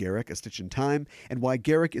featuring Garak, A Stitch in Time, and why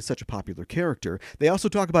Garak is such a popular character. They also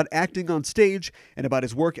talk about acting on stage and about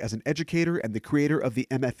his work as an educator and the creator of the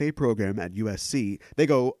MFA program at USC. They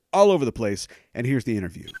go all over the place, and here's the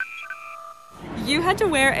interview. You had to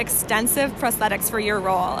wear extensive prosthetics for your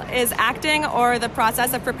role. Is acting or the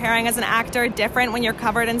process of preparing as an actor different when you're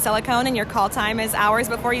covered in silicone and your call time is hours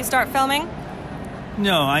before you start filming?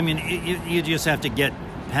 No, I mean, you just have to get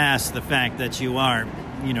past the fact that you are,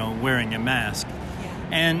 wearing a mask.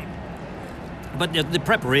 But the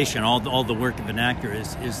preparation, all the work of an actor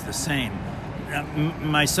is the same.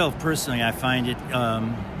 Myself personally, I find it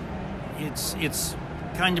it's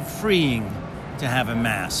kind of freeing to have a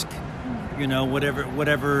mask.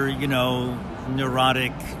 Whatever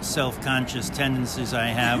neurotic, self-conscious tendencies I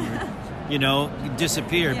have,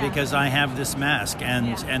 disappear because I have this mask,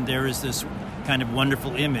 and there is this kind of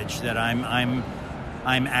wonderful image that I'm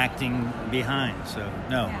acting behind. So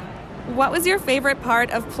no. What was your favorite part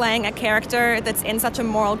of playing a character that's in such a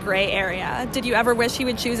moral gray area? Did you ever wish he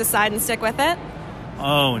would choose a side and stick with it?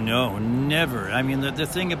 Oh, no, never. I mean, the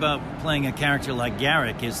thing about playing a character like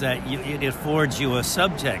Garak is that it affords you a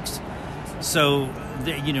subtext. So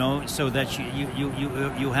that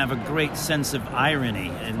you have a great sense of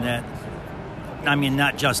irony in that. I mean,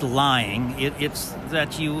 not just lying. It's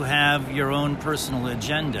that you have your own personal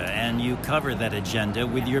agenda and you cover that agenda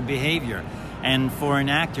with your behavior. And for an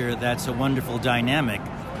actor, that's a wonderful dynamic.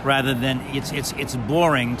 Rather than it's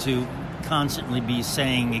boring to constantly be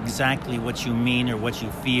saying exactly what you mean or what you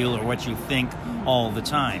feel or what you think all the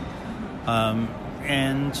time.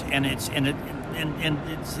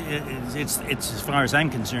 It's as far as I'm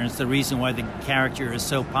concerned, it's the reason why the character is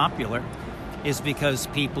so popular. Is because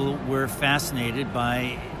people were fascinated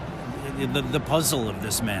by the puzzle of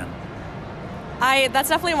this man. That's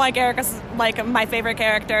definitely why Garak is like my favorite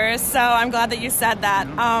character, so I'm glad that you said that.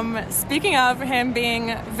 Speaking of him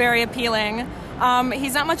being very appealing,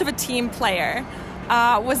 he's not much of a team player.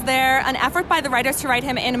 Was there an effort by the writers to write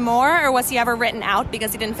him in more, or was he ever written out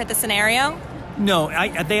because he didn't fit the scenario? No,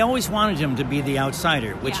 they always wanted him to be the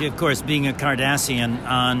outsider, which, of course, being a Cardassian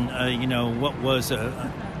on, what was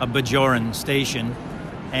a Bajoran station.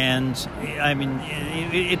 And, I mean,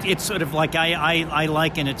 it's sort of like I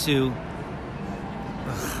liken it to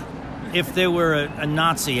if there were a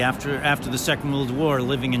Nazi after the Second World War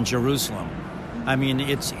living in Jerusalem. I mean,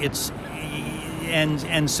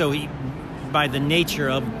 and so he, by the nature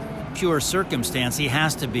of pure circumstance, he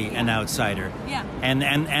has to be an outsider. Yeah.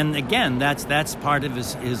 And again, that's part of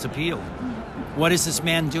his appeal. What is this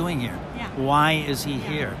man doing here? Yeah. Why is he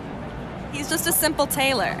here? He's just a simple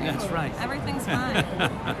tailor. That's right. Everything's fine.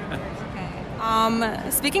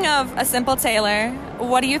 Okay. Speaking of a simple tailor,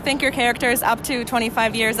 what do you think your character is up to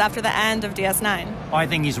 25 years after the end of DS9? Oh, I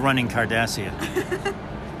think he's running Cardassia.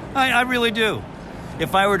 I really do.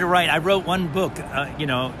 If I were to write, I wrote one book,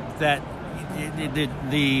 that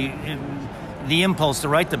the impulse to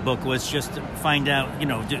write the book was just to find out,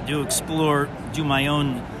 to explore, do my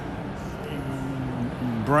own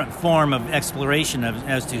form of exploration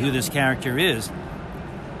as to who this character is.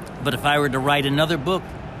 But if I were to write another book,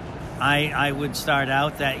 I would start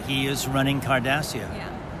out that he is running Cardassia. Yeah.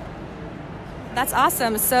 That's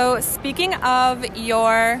awesome. So speaking of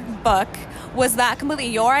your book, was that completely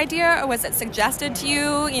your idea, or was it suggested to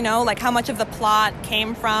you? Like how much of the plot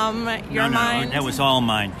came from your mind? No, that was all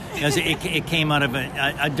mine. Because it came out of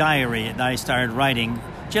a diary that I started writing,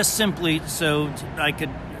 just simply so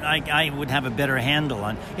I would have a better handle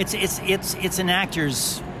on. It's an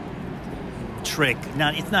actor's trick. Now,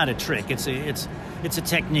 it's not a trick. It's a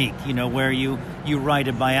technique, where you write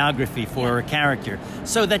a biography for a character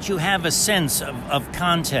so that you have a sense of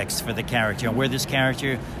context for the character, where this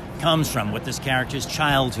character comes from, what this character's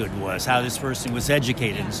childhood was, how this person was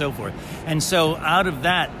educated, and so forth. And so out of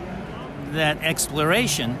that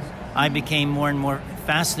exploration, I became more and more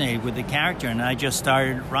fascinated with the character, and I just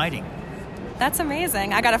started writing. That's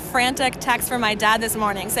amazing. I got a frantic text from my dad this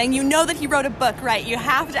morning saying, that he wrote a book, right? You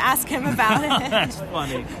have to ask him about it. That's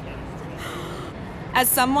funny. As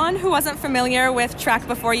someone who wasn't familiar with Trek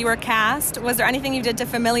before you were cast, was there anything you did to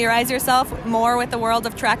familiarize yourself more with the world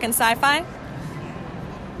of Trek and sci-fi?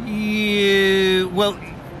 Yeah, well,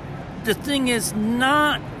 the thing is,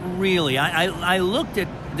 not really. I looked at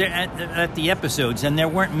the episodes, and there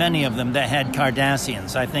weren't many of them that had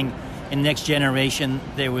Cardassians. I think in Next Generation,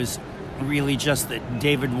 there was really just the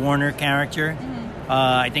David Warner character. Mm-hmm.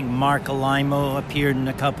 I think Mark Alimo appeared in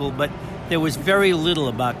a couple, but there was very little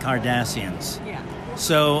about Cardassians. Yeah.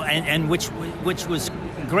 So, and which was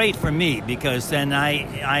great for me, because then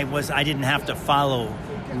I didn't have to follow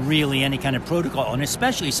really any kind of protocol, and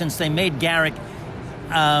especially since they made Garrick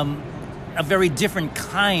a very different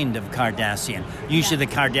kind of Cardassian. Usually the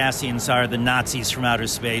Cardassians are the Nazis from outer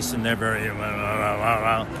space, and they're very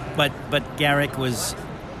but Garrick was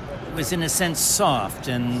in a sense soft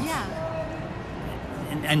and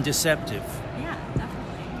deceptive. Yeah, definitely.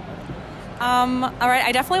 All right,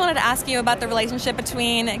 I definitely wanted to ask you about the relationship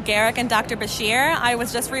between Garrick and Dr. Bashir. I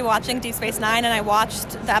was just rewatching Deep Space Nine, and I watched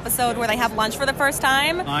the episode where they have lunch for the first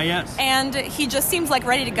time. Ah, yes. And he just seems like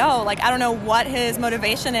ready to go. Like, I don't know what his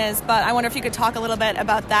motivation is, but I wonder if you could talk a little bit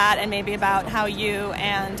about that, and maybe about how you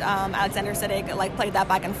and Alexander Siddig played that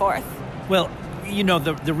back and forth. Well,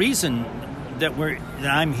 the reason that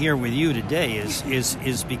I'm here with you today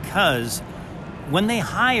is because when they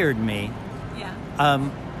hired me,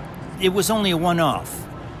 it was only a one-off,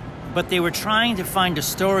 but they were trying to find a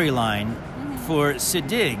storyline for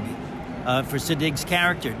Siddig, for Siddig's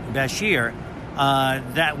character, Bashir,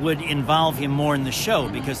 that would involve him more in the show,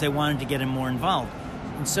 because they wanted to get him more involved.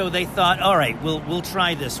 And so they thought, all right, we'll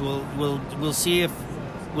try this. We'll see if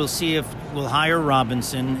we'll hire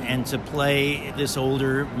Robinson and to play this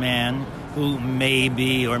older man who may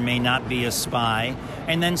be or may not be a spy,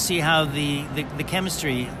 and then see how the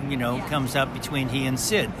chemistry, comes up between he and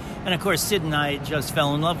Sid. And of course, Sid and I just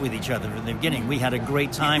fell in love with each other from the beginning. We had a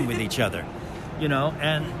great time with each other,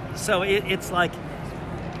 and so it's like,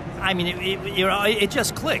 I mean, it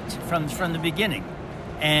just clicked from the beginning,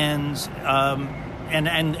 and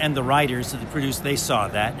the writers, the producers, they saw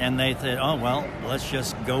that, and they said, oh well, let's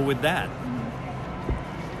just go with that.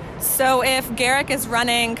 So if Garrick is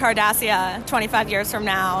running Cardassia 25 years from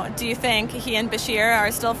now, do you think he and Bashir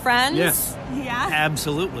are still friends? Yes. Yeah?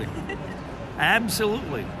 Absolutely.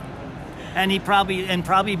 Absolutely. And probably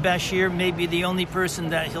Bashir may be the only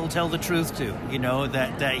person that he'll tell the truth to,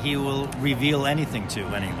 that he will reveal anything to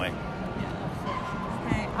anyway.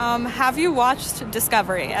 Okay. Have you watched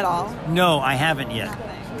Discovery at all? No, I haven't yet.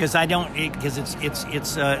 Because I don't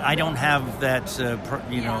have that,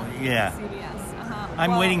 CBS.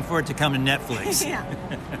 I'm waiting for it to come to Netflix. Yeah.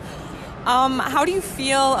 How do you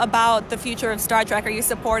feel about the future of Star Trek? Are you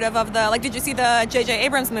supportive of did you see the J.J.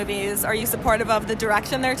 Abrams movies? Are you supportive of the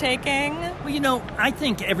direction they're taking? Well, I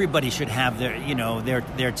think everybody should have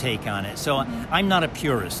their take on it. So I'm not a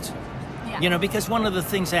purist. Yeah. Because one of the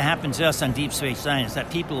things that happened to us on Deep Space Nine is that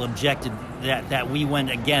people objected that we went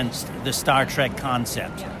against the Star Trek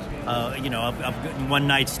concept, of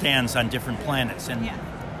one-night stands on different planets.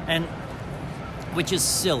 And which is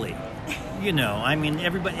silly. You know, I mean,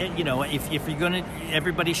 everybody. You know, if you're gonna,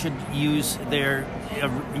 everybody should use their,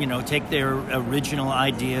 take their original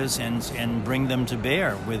ideas and bring them to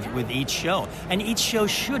bear with each show. And each show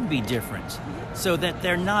should be different, so that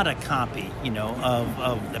they're not a copy,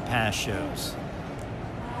 of the past shows.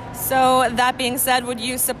 So that being said, would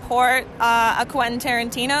you support a Quentin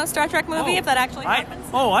Tarantino Star Trek movie if that actually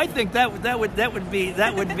happens? I think that would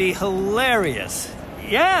be hilarious.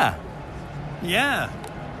 Yeah.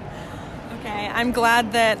 Okay, I'm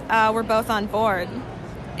glad that we're both on board.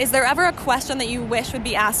 Is there ever a question that you wish would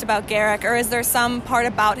be asked about Garak, or is there some part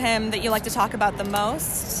about him that you like to talk about the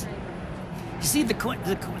most? You see, the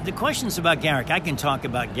questions about Garak, I can talk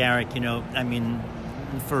about Garak,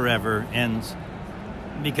 forever, and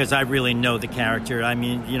because I really know the character. I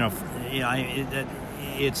mean,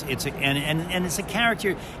 it's a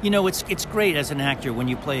character. It's great as an actor when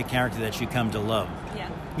you play a character that you come to love. Yeah.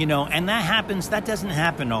 And that doesn't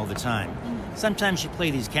happen all the time. Mm-hmm. Sometimes you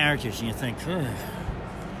play these characters and you think, ugh.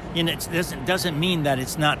 It doesn't mean that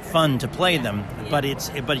it's not fun to play them,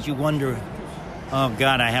 but you wonder, oh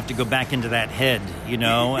God, I have to go back into that head.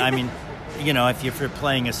 I mean. If you're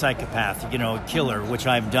playing a psychopath, a killer, which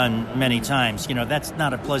I've done many times, that's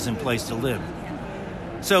not a pleasant place to live.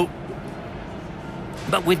 So,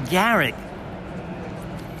 but with Garak,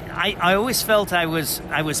 I always felt I was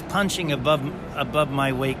punching above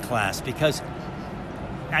my weight class, because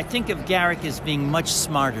I think of Garak as being much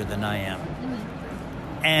smarter than I am.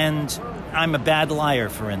 And I'm a bad liar,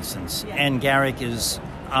 for instance, and Garak is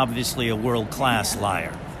obviously a world-class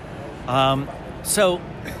liar. So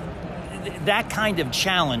that kind of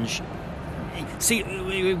challenge. See,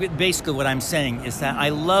 basically what I'm saying is that I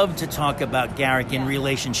love to talk about Garak in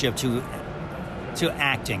relationship to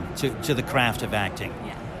acting, to the craft of acting,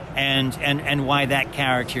 and why that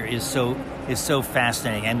character is so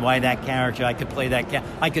fascinating, and why that character I could play that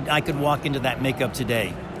I could walk into that makeup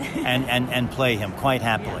today, and play him quite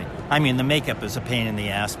happily. I mean, the makeup is a pain in the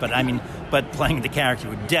ass, but playing the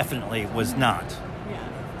character definitely was not.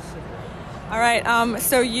 All right,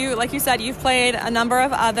 so you, like you said, you've played a number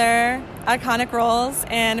of other iconic roles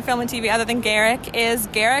in film and TV other than Garak. Is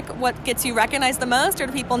Garak what gets you recognized the most, or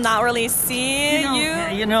do people not really see you?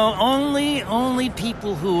 Only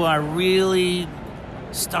people who are really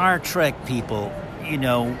Star Trek people,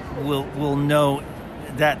 will know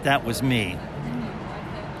that was me.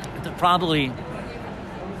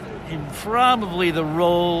 Probably the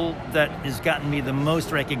role that has gotten me the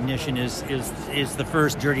most recognition is the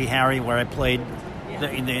first Dirty Harry, where I played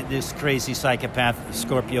this crazy psychopath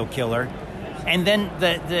Scorpio killer, and then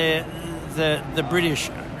the British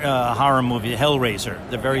horror movie Hellraiser,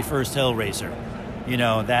 the very first Hellraiser.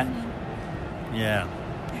 Yeah.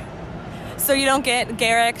 So you don't get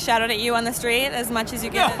Garak shouted at you on the street as much as you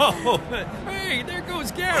get. No, hey, there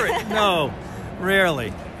goes Garak. No,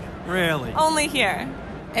 rarely. Only here.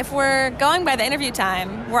 If we're going by the interview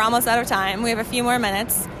time, we're almost out of time. We have a few more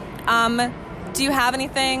minutes. Do you have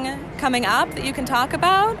anything coming up that you can talk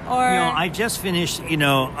about? Or I just finished. I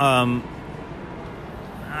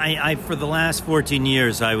for the last 14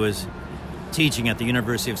 years I was teaching at the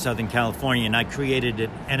University of Southern California, and I created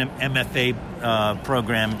an MFA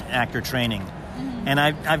program, actor training, and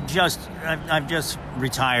I've just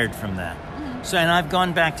retired from that. So, and I've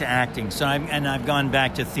gone back to acting. I've gone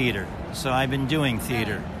back to theater. So I've been doing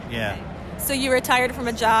theater, yeah. So you retired from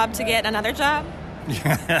a job to get another job?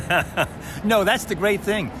 No, that's the great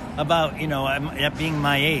thing about being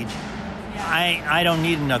my age. I don't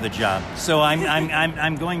need another job. So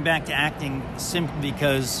I'm going back to acting simply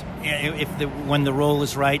because when the role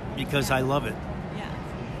is right, because I love it. Yeah,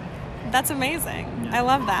 that's amazing. Yeah. I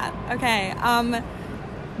love that. Okay.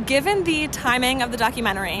 Given the timing of the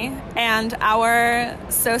documentary and our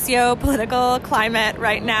socio-political climate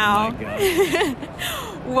right now,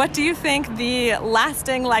 what do you think the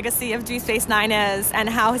lasting legacy of Deep Space Nine is, and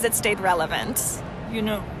how has it stayed relevant?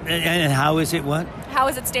 And how is it what? How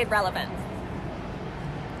has it stayed relevant?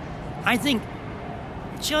 I think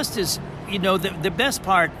just as, the best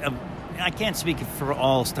part of, I can't speak for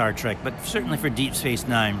all Star Trek, but certainly for Deep Space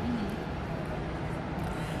Nine,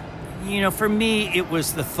 for me, it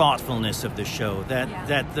was the thoughtfulness of the show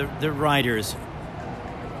that the writers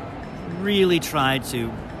really tried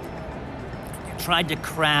to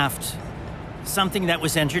craft something that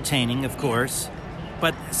was entertaining, of course,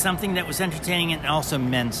 but something that was entertaining and also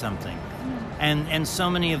meant something. And so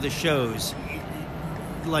many of the shows,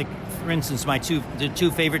 like for instance, the two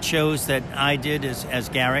favorite shows that I did as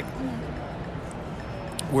Garak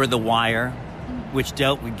were The Wire, which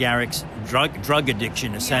dealt with Garak's drug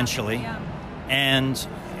addiction, essentially, and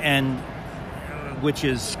which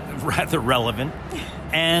is rather relevant,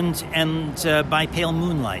 and By Pale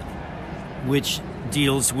Moonlight, which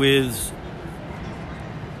deals with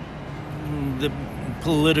the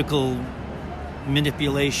political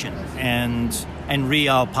manipulation and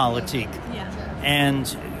realpolitik, and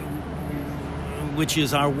which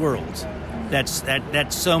is our world. That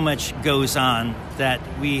so much goes on that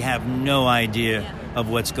we have no idea of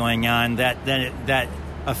what's going on. That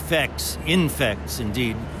infects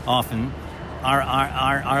indeed often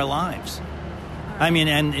our lives. I mean,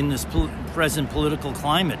 and in this present political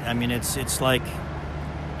climate, I mean, it's like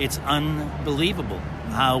it's unbelievable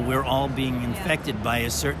how we're all being infected by a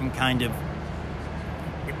certain kind of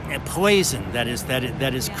poison that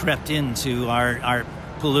is crept into our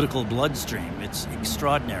political bloodstream. It's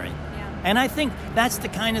extraordinary. And I think that's the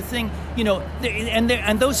kind of thing,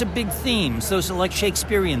 and those are big themes. Those are like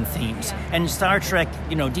Shakespearean themes. And Star Trek,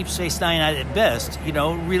 Deep Space Nine at best,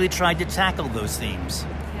 really tried to tackle those themes.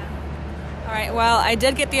 All right, well, I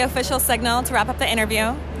did get the official signal to wrap up the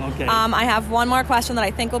interview. Okay. I have one more question that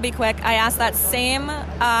I think will be quick. I asked that same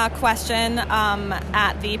question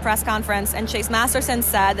at the press conference, and Chase Masterson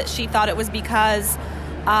said that she thought it was because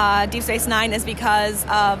Deep Space Nine is because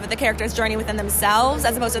of the characters' journey within themselves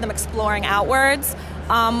as opposed to them exploring outwards.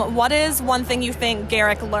 What is one thing you think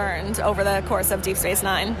Garak learned over the course of Deep Space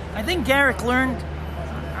Nine? I think Garak learned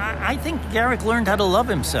how to love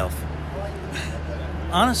himself.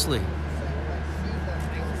 Honestly.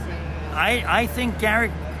 I think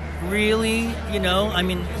Garak really,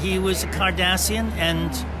 he was a Cardassian,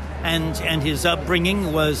 and his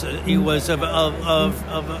upbringing was he was of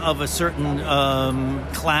a certain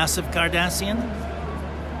class of Cardassian,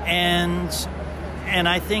 and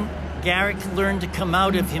I think Garak learned to come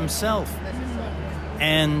out of himself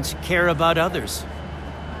and care about others.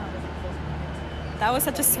 That was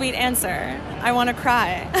such a sweet answer. I want to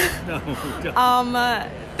cry. No.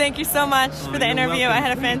 Thank you so much for the interview. Welcome. I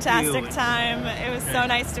had a fantastic Thank you. time. It was so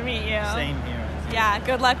nice to meet you. Same here. Yeah,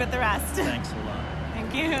 good luck with the rest. Thanks a lot.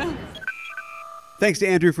 Thank you. Thanks to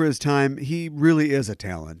Andrew for his time. He really is a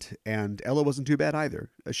talent. And Ella wasn't too bad either.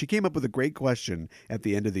 She came up with a great question at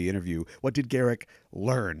the end of the interview. What did Garak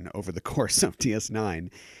learn over the course of DS9?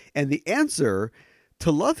 And the answer, to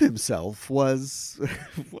love himself, was...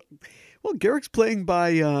 Well, Garak's playing by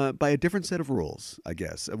a different set of rules, I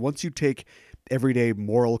guess. Once you take everyday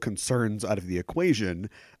moral concerns out of the equation,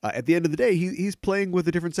 at the end of the day, he's playing with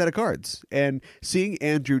a different set of cards. And seeing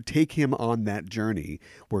Andrew take him on that journey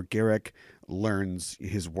where Garak learns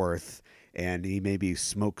his worth and he maybe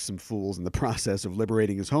smokes some fools in the process of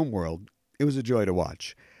liberating his homeworld, it was a joy to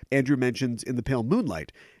watch. Andrew mentions In the Pale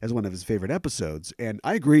Moonlight as one of his favorite episodes, and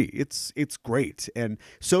I agree, it's great. And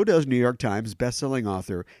so does New York Times bestselling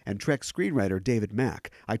author and Trek screenwriter David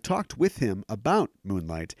Mack. I talked with him about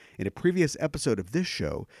Moonlight in a previous episode of this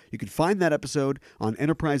show. You can find that episode on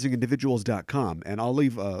enterprisingindividuals.com, and I'll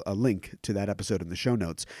leave a link to that episode in the show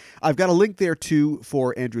notes. I've got a link there, too,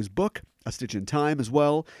 for Andrew's book, A Stitch in Time, as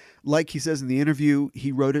well. Like he says in the interview,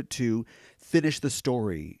 he wrote it to finish the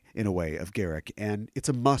story, in a way, of Garak, and it's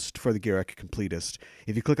a must for the Garak completist.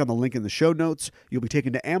 If you click on the link in the show notes, you'll be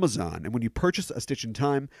taken to Amazon, and when you purchase A Stitch in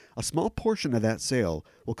Time, a small portion of that sale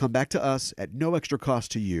will come back to us at no extra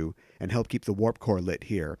cost to you and help keep the Warp Core lit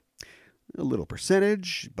here. A little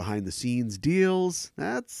percentage, behind-the-scenes deals,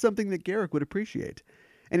 that's something that Garak would appreciate.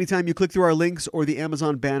 Anytime you click through our links or the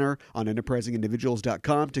Amazon banner on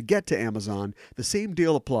enterprisingindividuals.com to get to Amazon, the same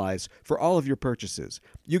deal applies for all of your purchases.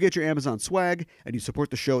 You get your Amazon swag, and you support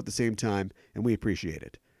the show at the same time, and we appreciate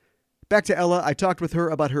it. Back to Ella. I talked with her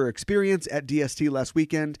about her experience at DST last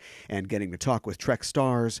weekend and getting to talk with Trek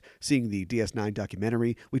stars, seeing the DS9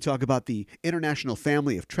 documentary. We talk about the international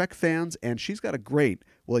family of Trek fans, and she's got a great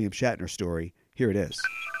William Shatner story. Here it is.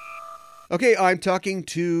 Okay, I'm talking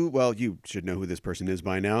to, well, you should know who this person is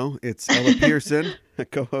by now. It's Ella Pearson, a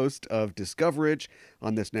co-host of Discoverage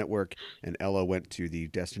on this network. And Ella went to the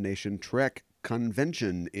Destination Trek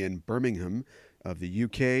convention in Birmingham of the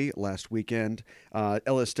UK last weekend.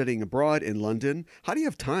 Ella is studying abroad in London. How do you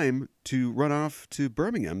have time to run off to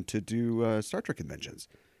Birmingham to do Star Trek conventions?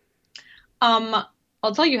 I'll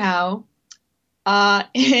tell you how.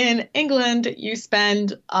 In England, you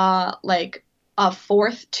spend like a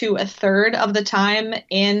fourth to a third of the time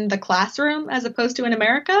in the classroom as opposed to in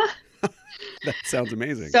America. That sounds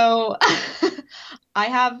amazing. So I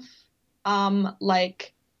have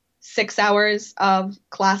like 6 hours of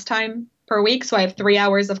class time per week. So I have 3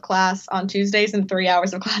 hours of class on Tuesdays and 3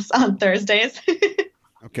 hours of class on Thursdays.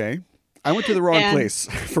 Okay. I went to the wrong place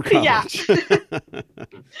for college.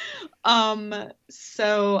 Yeah.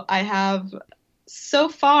 So I have, so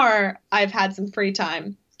far, I've had some free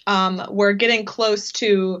time. we're getting close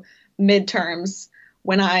to midterms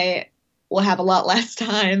when I will have a lot less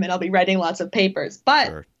time and I'll be writing lots of papers. But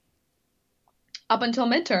Sure. up until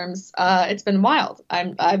midterms, it's been wild.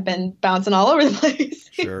 I've been bouncing all over the place.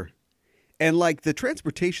 Sure. And like the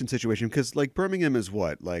transportation situation, because like Birmingham is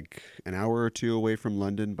what, like an hour or two away from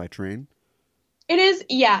London by train? It is,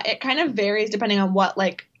 yeah, it kind of varies depending on what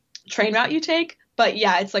like train route you take. But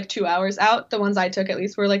yeah, it's like 2 hours out. The ones I took at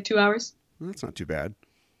least were like 2 hours. Well, that's not too bad.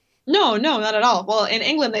 No, not at all. Well, in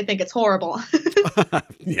England, they think it's horrible.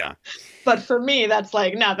 Yeah. But for me, that's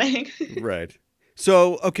like nothing. Right.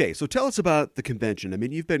 So, okay, so tell us about the convention. I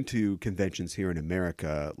mean, you've been to conventions here in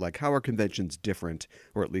America. Like, how are conventions different,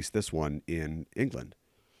 or at least this one, in England?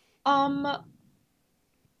 Oh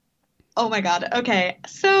my God. Okay.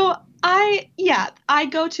 So I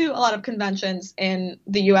go to a lot of conventions in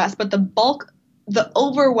the US, but the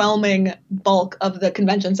overwhelming bulk of the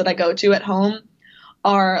conventions that I go to at home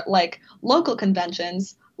are like local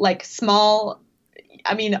conventions, like small,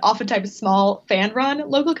 I mean, oftentimes small fan run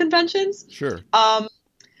local conventions. Sure.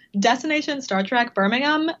 Destination Star Trek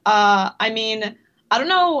Birmingham. I mean, I don't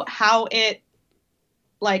know how it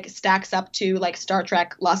like stacks up to like Star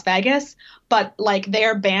Trek Las Vegas, but like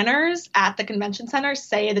their banners at the convention center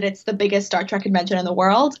say that it's the biggest Star Trek convention in the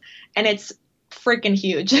world, and it's freaking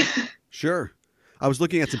huge. Sure. I was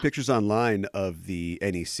looking at some pictures online of the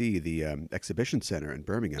NEC, the exhibition center in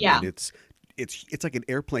Birmingham. Yeah. And it's like an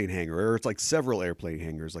airplane hangar, or it's like several airplane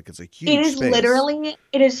hangars. Like it's a huge It is space. literally,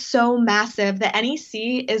 it is so massive. The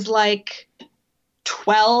NEC is like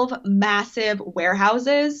 12 massive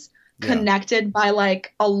warehouses connected by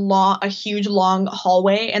like a huge long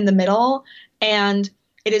hallway in the middle. And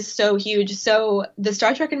it is so huge. So the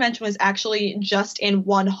Star Trek convention was actually just in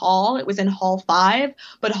one hall. It was in Hall 5,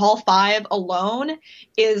 but Hall 5 alone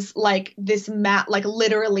is like this like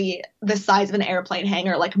literally the size of an airplane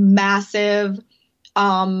hangar, like massive.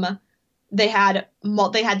 They had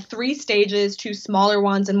 3 stages, 2 smaller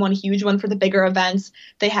ones and 1 huge one for the bigger events.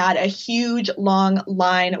 They had a huge long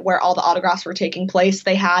line where all the autographs were taking place.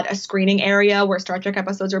 They had a screening area where Star Trek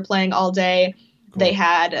episodes were playing all day. Cool. They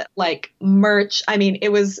had like merch. I mean,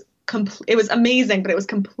 it was amazing, but it was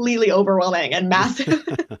completely overwhelming and massive.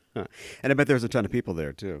 And I bet there's a ton of people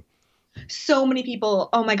there too. So many people.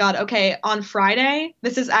 Oh my God. Okay. On Friday,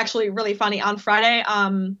 this is actually really funny. On Friday,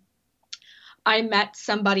 I met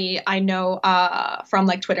somebody I know from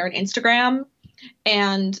like Twitter and Instagram,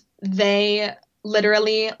 and they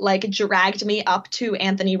literally like dragged me up to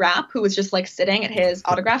Anthony Rapp, who was just like sitting at his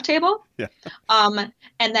autograph table. Yeah.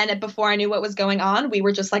 And then before I knew what was going on, we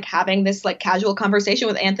were just like having this like casual conversation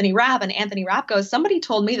with Anthony Rapp, and Anthony Rapp goes, "Somebody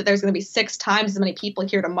told me that there's going to be 6 times as many people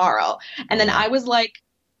here tomorrow." And then I was like,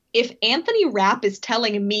 if Anthony Rapp is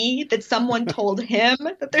telling me that someone told him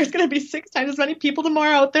that there's going to be 6 times as many people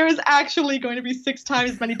tomorrow, there is actually going to be 6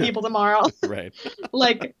 times as many people tomorrow. Right.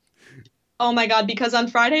 Like, oh my God, because on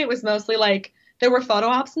Friday it was mostly like there were photo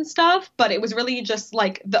ops and stuff, but it was really just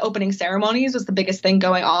like the opening ceremonies was the biggest thing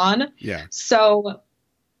going on. Yeah. So,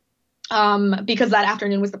 because that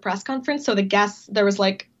afternoon was the press conference, so the guests, there was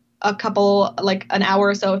like a couple, like an hour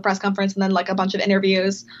or so of press conference and then like a bunch of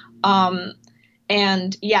interviews.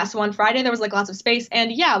 And yeah, so on Friday there was like lots of space,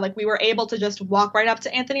 and yeah, like we were able to just walk right up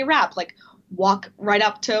to Anthony Rapp, like walk right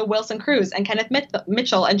up to Wilson Cruz and Kenneth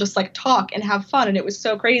Mitchell and just like talk and have fun. And it was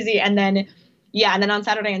so crazy. And then, yeah. And then on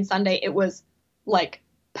Saturday and Sunday, it was like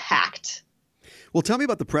packed. Well, tell me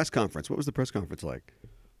about the press conference. What was the press conference like?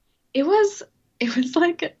 It was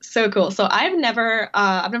like so cool. So I've never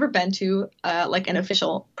been to like an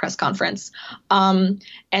official press conference. And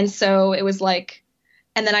so it was like,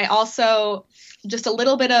 and then I also, just a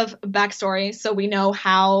little bit of backstory so we know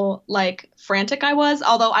how like frantic I was.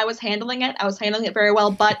 Although I was handling it very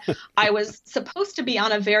well, but I was supposed to be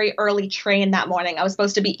on a very early train that morning. I was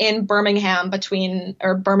supposed to be in Birmingham between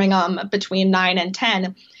 9 and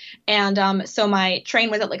 10. And so my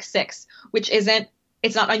train was at like 6, which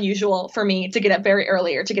it's not unusual for me to get up very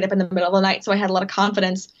early or to get up in the middle of the night. So I had a lot of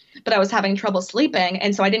confidence, but I was having trouble sleeping.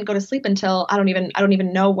 And so I didn't go to sleep until I don't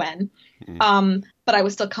even know when. But I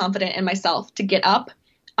was still confident in myself to get up.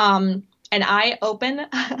 And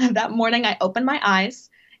that morning I opened my eyes.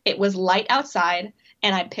 It was light outside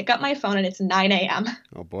and I pick up my phone and it's 9 a.m.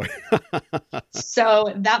 Oh boy.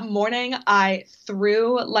 So that morning I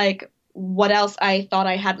threw like what else I thought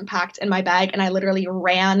I hadn't packed in my bag. And I literally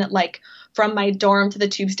ran like from my dorm to the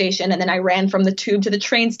tube station. And then I ran from the tube to the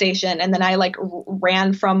train station. And then I like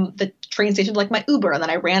ran from the train station to like my Uber. And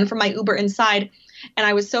then I ran from my Uber inside. And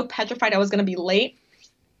I was so petrified I was going to be late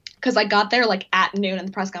because I got there like at noon and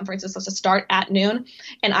the press conference was supposed to start at noon.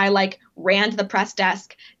 And I like ran to the press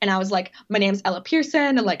desk and I was like, my name's Ella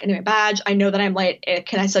Pearson. And like, I need my badge. I know that I'm late.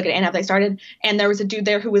 Can I still get in? Have they started? And there was a dude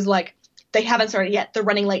there who was like, they haven't started yet. They're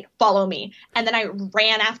running late. Follow me. And then I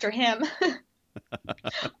ran after him.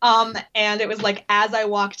 And it was like, as I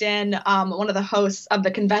walked in, one of the hosts of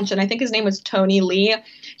the convention, I think his name was Tony Lee.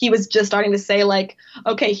 He was just starting to say like,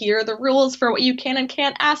 okay, here are the rules for what you can and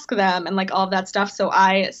can't ask them and like all of that stuff. So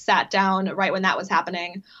I sat down right when that was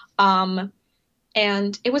happening. And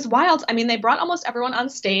it was wild. I mean, they brought almost everyone on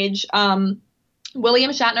stage.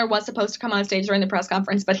 William Shatner was supposed to come on stage during the press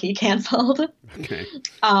conference, but he canceled, Okay.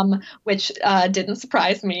 which didn't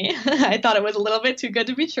surprise me. I thought it was a little bit too good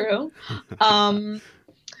to be true.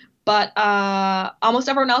 But almost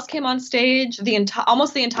everyone else came on stage.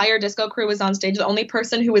 Almost the entire disco crew was on stage. The only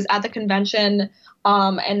person who was at the convention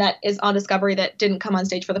and that is on Discovery that didn't come on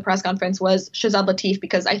stage for the press conference was Shazad Latif,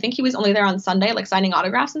 because I think he was only there on Sunday, like signing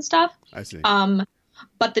autographs and stuff. I see.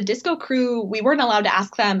 But the disco crew, we weren't allowed to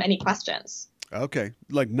ask them any questions. Okay.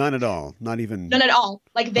 Like none at all. Not even. None at all.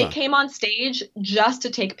 Like they came on stage just to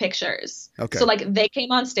take pictures. Okay. So like they came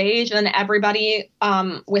on stage and then everybody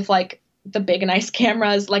with like the big nice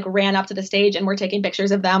cameras like ran up to the stage and were taking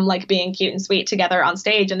pictures of them like being cute and sweet together on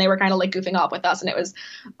stage, and they were kind of like goofing off with us and it was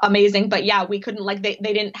amazing. But yeah, we couldn't like they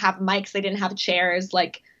didn't have mics, they didn't have chairs,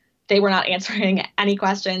 like they were not answering any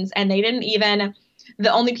questions, and they didn't even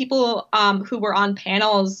the only people who were on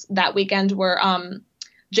panels that weekend were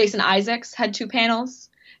Jason Isaacs had 2 panels,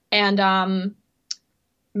 and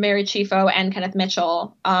Mary Chieffo and Kenneth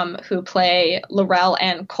Mitchell, who play Laurel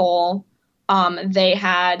and Cole. They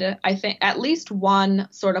had, I think, at least one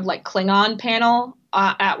sort of like Klingon panel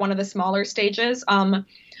at one of the smaller stages,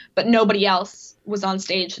 but nobody else was on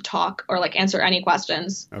stage to talk or like answer any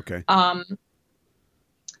questions. Okay.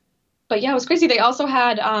 But yeah, it was crazy. They also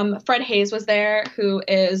had Fred Hayes was there, who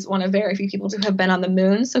is one of very few people to have been on the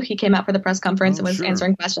moon. So he came out for the press conference and was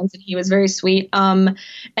answering questions, and he was very sweet. And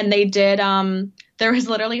they did there was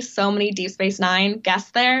literally so many Deep Space Nine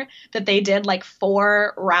guests there that they did like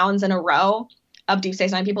 4 rounds in a row of Deep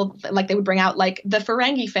Space Nine people. Like they would bring out like the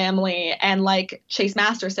Ferengi family and like Chase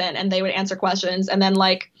Masterson, and they would answer questions. And then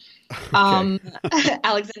like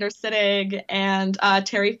Alexander Siddig and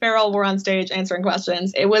Terry Farrell were on stage answering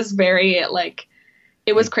questions. It was very like,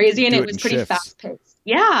 it was crazy, and it was pretty fast paced.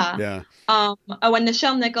 Yeah. Yeah. When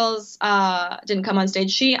Nichelle Nichols didn't come on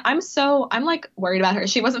stage, I'm like worried about her.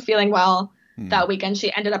 She wasn't feeling well that weekend.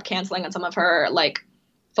 She ended up canceling on some of her like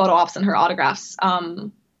photo ops and her autographs.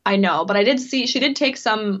 I know, but I did see she did take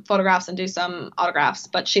some photographs and do some autographs,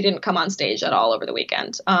 but she didn't come on stage at all over the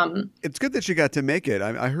weekend. It's good that she got to make it.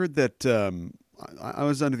 I heard that I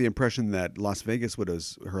was under the impression that Las Vegas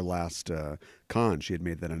was her last con. She had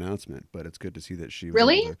made that announcement, but it's good to see that she was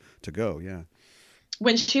able to go. Yeah.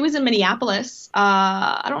 When she was in Minneapolis,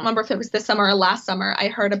 I don't remember if it was this summer or last summer, I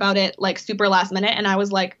heard about it like super last minute, and I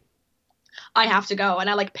was like, I have to go. And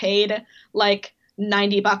I like paid like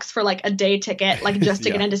 $90 for like a day ticket, like just to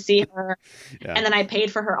get in to see her. Yeah. And then I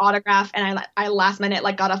paid for her autograph, and I last minute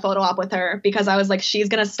like got a photo op with her, because I was like, she's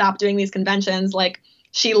going to stop doing these conventions. Like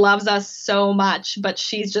she loves us so much, but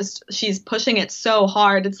she's pushing it so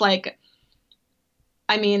hard. It's like,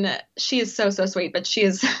 I mean, she is so sweet, but she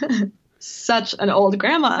is such an old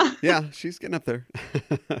grandma. Yeah, she's getting up there.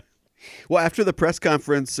 Well, after the press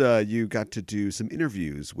conference, you got to do some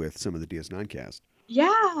interviews with some of the DS9 cast.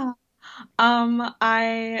 Yeah.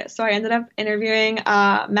 I ended up interviewing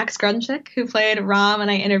Max Grunchick, who played Rom, and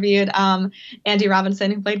I interviewed Andy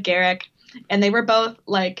Robinson, who played Garrick, and they were both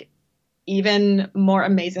like even more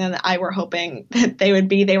amazing than I were hoping that they would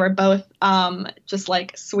be. They were both just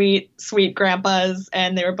like sweet grandpas,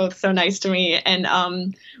 and they were both so nice to me,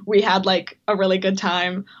 and we had like a really good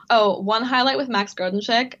time. Oh, one highlight with Max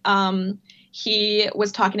Grunchick, he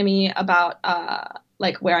was talking to me about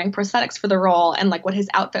like wearing prosthetics for the role, and like what his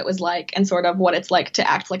outfit was like, and sort of what it's like to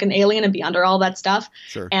act like an alien and be under all that stuff.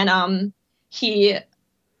 Sure. And he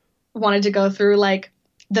wanted to go through like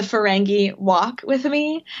the Ferengi walk with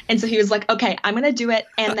me, and so he was like, okay, I'm gonna do it,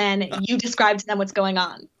 and then you describe to them what's going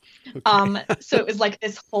on. Okay. So it was like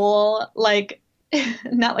this whole like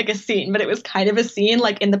not like a scene, but it was kind of a scene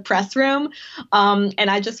like in the press room. And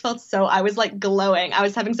I just felt I was like glowing. I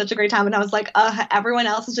was having such a great time, and I was like, everyone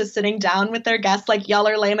else is just sitting down with their guests. Like, y'all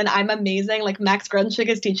are lame and I'm amazing. Like Max Grunchick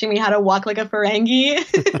is teaching me how to walk like a Ferengi.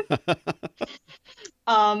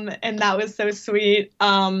 And that was so sweet.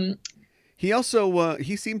 He also,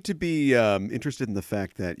 he seemed to be interested in the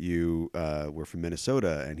fact that you were from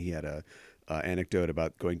Minnesota, and he had a anecdote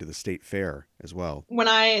about going to the state fair as well.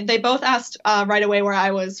 When they both asked right away where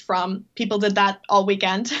I was from. People did that all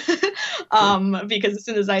weekend because as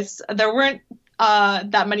soon as there weren't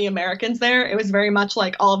that many Americans there. It was very much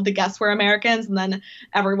like all of the guests were Americans, and then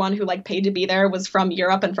everyone who like paid to be there was from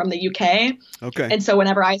Europe and from the UK. Okay. And so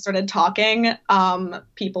whenever I started talking,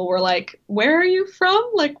 people were like, "Where are you from?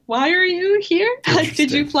 Like, why are you here? Like,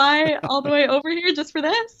 did you fly all the way over here just for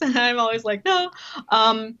this?" And I'm always like, "No."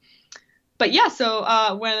 But yeah,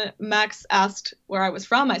 so when Max asked where I was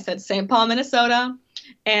from, I said St. Paul, Minnesota.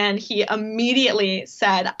 And he immediately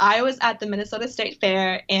said, I was at the Minnesota State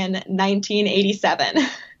Fair in 1987.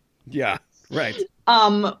 Yeah, right.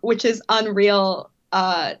 Which is unreal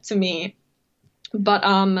to me. But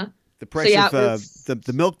the price so, of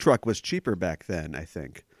the milk truck was cheaper back then, I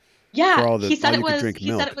think. Yeah, he said it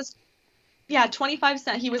was 25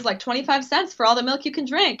 cents. He was like 25 cents for all the milk you can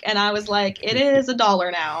drink. And I was like, it is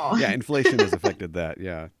 $1 now. Yeah, inflation has affected that.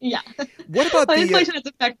 Yeah. Yeah. What about inflation has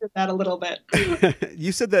affected that a little bit.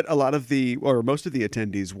 You said that a lot of most of the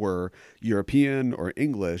attendees were European or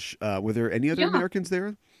English. Were there any other Americans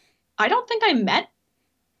there? I don't think I met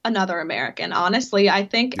another American, honestly. I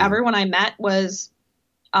think everyone I met was,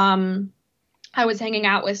 I was hanging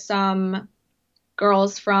out with some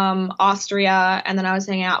girls from Austria, and then I was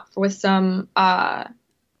hanging out with some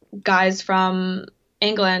guys from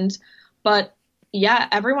England. But yeah,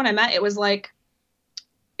 everyone I met, it was like,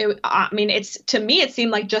 to me, it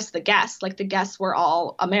seemed like just the guests. Like the guests were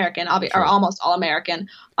all American, or almost all American.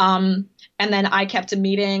 And then I kept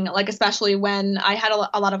meeting, like especially when I had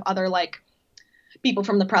a lot of other like people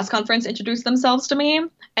from the press conference introduce themselves to me,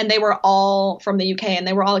 and they were all from the UK, and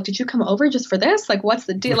they were all like, "Did you come over just for this? Like, what's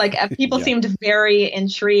the deal?" Like, people seemed very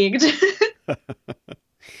intrigued.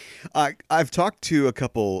 I've talked to a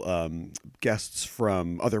couple guests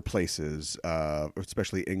from other places,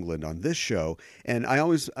 especially England, on this show, and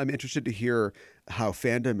I'm interested to hear how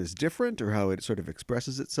fandom is different or how it sort of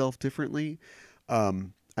expresses itself differently.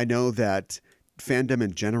 I know that fandom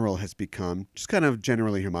in general has become just kind of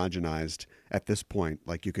generally homogenized at this point.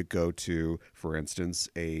 Like you could go to, for instance,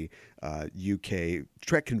 a UK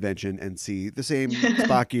Trek convention and see the same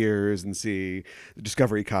Spock ears and see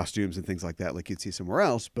Discovery costumes and things like that like you'd see somewhere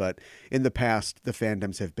else. But in the past, the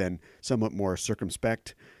fandoms have been somewhat more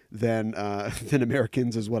circumspect than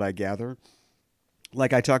Americans, is what I gather.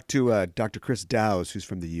 Like I talked to Dr. Chris Dowse, who's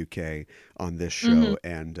from the UK, on this show,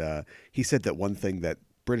 and he said that one thing that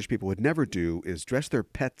British people would never do is dress their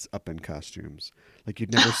pets up in costumes. Like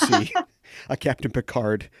you'd never see a Captain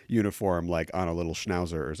Picard uniform like on a little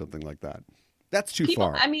schnauzer or something like that. That's too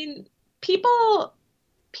far. I mean, people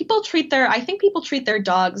treat their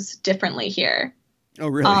dogs differently here. Oh,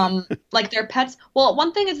 really? Like their pets. Well,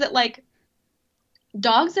 one thing is that like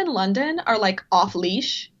dogs in London are like off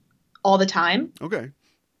leash all the time. Okay.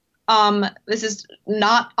 This is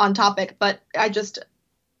not on topic, but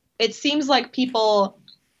it seems like people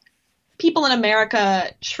in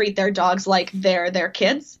America treat their dogs like they're their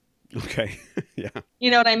kids. Okay. Yeah.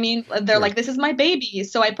 You know what I mean? They're like, this is my baby,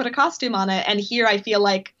 so I put a costume on it. And here I feel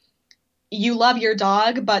like you love your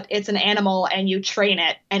dog, but it's an animal and you train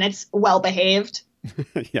it and it's well behaved.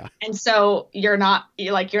 Yeah. And so you're not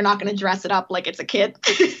going to dress it up like it's a kid.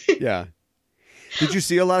 Yeah. Did you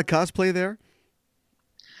see a lot of cosplay there?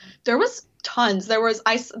 There was tons. There was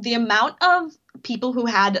the amount of people who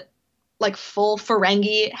had like full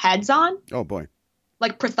Ferengi heads on. Oh boy.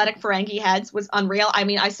 Like prosthetic Ferengi heads was unreal. I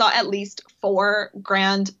mean, I saw at least 4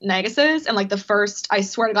 Grand Neguses and like I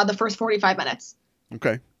swear to God, the first 45 minutes.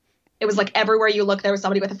 Okay. It was like everywhere you look, there was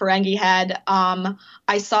somebody with a Ferengi head.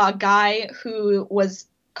 I saw a guy who was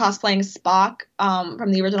cosplaying Spock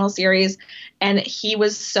from the original series, and he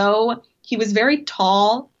was very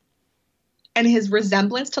tall, and his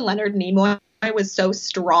resemblance to Leonard Nimoy was so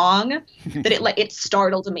strong that it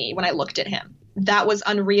startled me when I looked at him. That was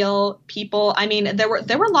unreal. People, I mean, there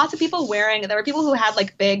were lots of people there were people who had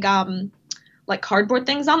like big like cardboard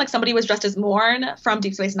things on. Like somebody was dressed as Morn from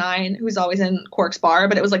Deep Space Nine, who's always in Quark's bar,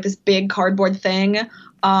 but it was like this big cardboard thing.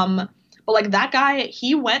 But like that guy,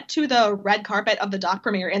 he went to the red carpet of the doc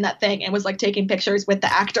premiere in that thing and was like taking pictures with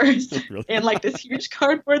the actors Really? in like this huge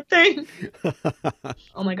cardboard thing.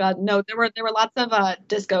 Oh my God. No, there were lots of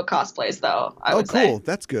disco cosplays though. I would cool. say.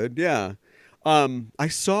 That's good. Yeah. I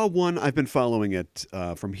saw one, I've been following it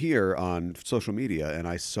from here on social media, and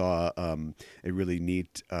I saw a really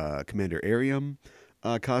neat Commander Arium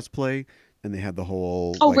cosplay, and they had the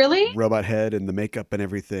whole really? robot head and the makeup and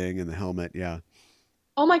everything and the helmet. Yeah.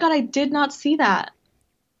 Oh my God, I did not see that.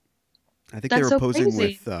 I think they That's were so posing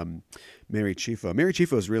crazy. with Mary Chieffo. Mary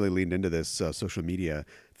Chieffo's really leaned into this social media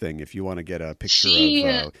thing. If you want to get a picture She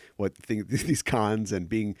of these cons and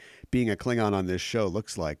being a Klingon on this show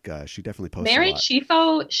looks like, she definitely posts a Mary lot.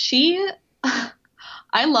 Chieffo, she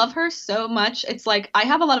I love her so much. It's like I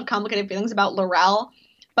have a lot of complicated feelings about Laurel,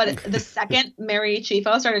 but the second Mary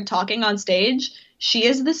Chieffo started talking on stage, she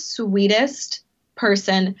is the sweetest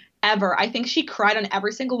person ever. I think she cried on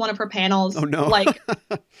every single one of her panels. Oh no! Like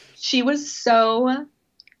she was so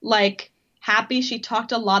like happy. She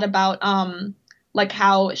talked a lot about like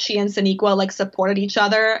how she and Sonequa like supported each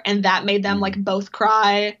other and that made them like both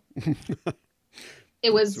cry.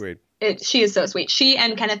 It was Sweet. she is so sweet. She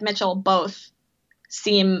and Kenneth Mitchell both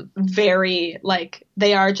seem very like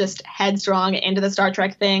they are just headstrong into the Star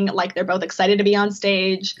Trek thing. Like they're both excited to be on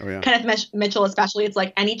stage. Oh, yeah. Kenneth Mitchell especially, it's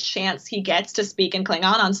like any chance he gets to speak in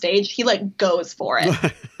Klingon on stage, he like goes for it.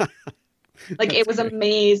 Like it was great.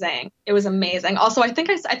 amazing. It was amazing. Also, I think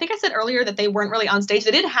I said earlier that they weren't really on stage.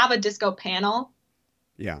 They did have a disco panel.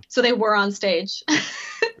 Yeah. So they were on stage.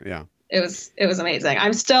 Yeah. It was amazing.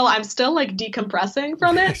 I'm still like decompressing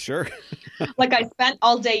from it. Sure. Like I spent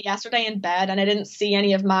all day yesterday in bed and I didn't see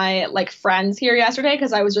any of my like friends here yesterday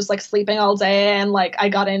because I was just like sleeping all day and like I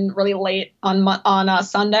got in really late on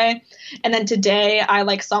Sunday. And then today I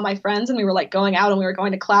like saw my friends and we were like going out and we were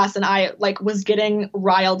going to class and I like was getting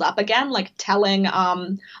riled up again, like telling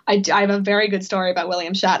I have a very good story about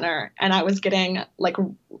William Shatner and I was getting like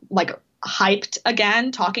hyped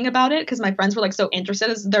again talking about it because my friends were like so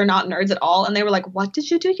interested as they're not nerds at all and they were like, what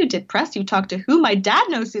did you do? You did press, you talked to who? My dad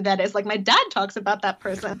knows who that is. Like my dad talks about that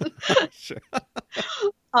person. Sure.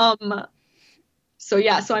 So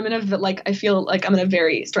yeah, so I'm in a like I feel like I'm in a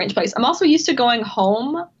very strange place. I'm also used to going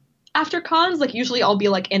home after cons. Like usually I'll be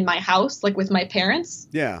like in my house like with my parents.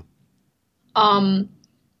 Yeah. And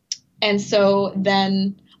so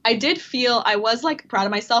then I did feel I was like proud of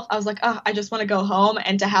myself. I was like, oh, I just want to go home,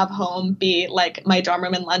 and to have home be like my dorm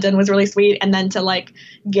room in London was really sweet. And then to like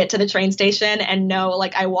get to the train station and know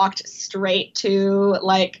like I walked straight to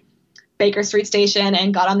like Baker Street Station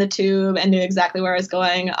and got on the tube and knew exactly where I was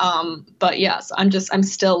going. But yes, I'm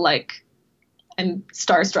still like I'm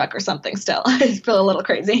starstruck or something still. I feel a little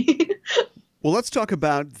crazy. Well, let's talk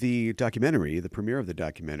about the documentary, the premiere of the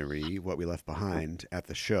documentary, What We Left Behind, at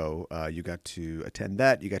the show. You got to attend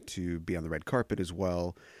that. You got to be on the red carpet as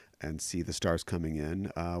well and see the stars coming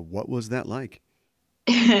in. What was that like?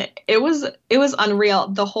 It was unreal.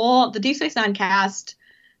 The Deep Space Nine cast,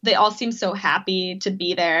 they all seemed so happy to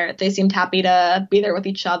be there. They seemed happy to be there with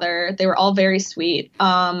each other. They were all very sweet.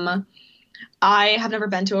 I have never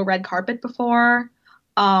been to a red carpet before.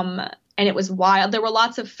 And it was wild. There were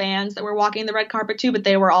lots of fans that were walking the red carpet too, but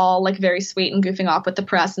they were all like very sweet and goofing off with the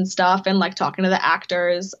press and stuff and like talking to the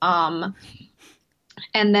actors. And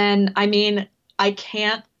then, I mean, I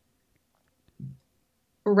can't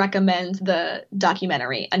recommend the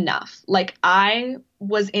documentary enough. Like I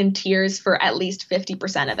was in tears for at least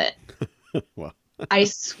 50% of it. Wow. I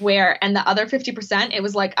swear. And the other 50%, it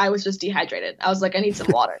was like, I was just dehydrated. I was like, I need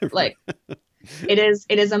some water. Like, it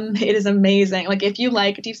is amazing. Like if you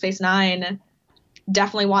like Deep Space Nine,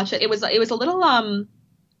 definitely watch it. It was a little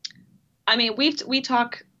I mean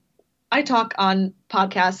I talk on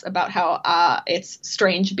podcasts about how it's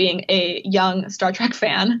strange being a young Star Trek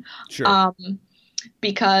fan. Sure.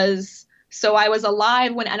 Because so I was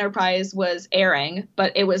alive when Enterprise was airing,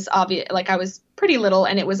 but it was obvious like I was pretty little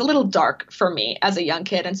and it was a little dark for me as a young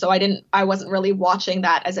kid, and so I wasn't really watching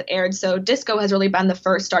that as it aired. So Disco has really been the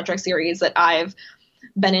first Star Trek series that I've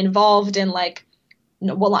been involved in, like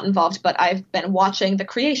well, not involved, but I've been watching the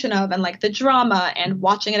creation of and like the drama and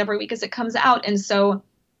watching it every week as it comes out. And so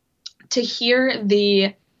to hear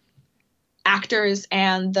the actors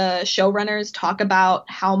and the showrunners talk about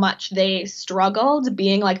how much they struggled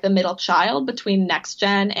being like the middle child between Next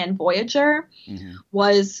Gen and Voyager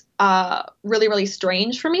was really, really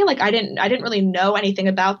strange for me. Like I didn't really know anything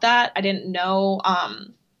about that. I didn't know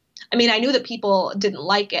I mean, I knew that people didn't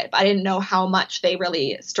like it, but I didn't know how much they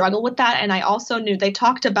really struggle with that. And I also knew they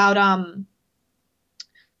talked about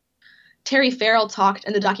Terry Farrell talked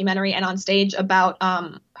in the documentary and on stage about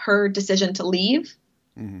her decision to leave.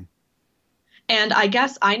 Mm-hmm. And I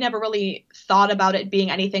guess I never really thought about it being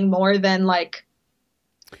anything more than like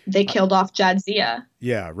they killed off Jadzia.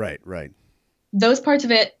 Yeah, right. Those parts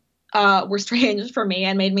of it were strange for me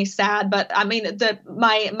and made me sad. But I mean,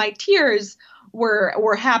 my tears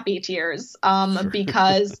were happy tears sure.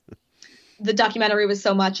 Because the documentary was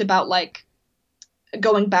so much about like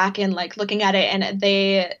going back and like looking at it, and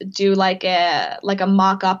they do like a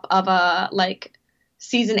mock-up of a like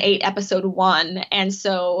season 8 episode 1, and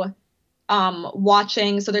so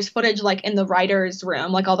watching, so there's footage like in the writers'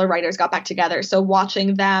 room, like all the writers got back together. So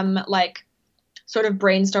watching them like sort of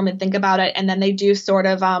brainstorm and think about it, and then they do sort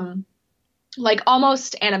of like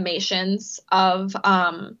almost animations of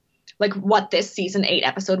like what this season 8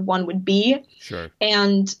 episode 1 would be. Sure.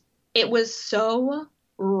 And it was so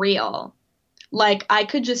real. Like I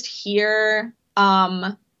could just hear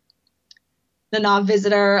the Nav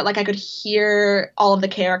Visitor, like I could hear all of the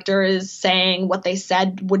characters saying what they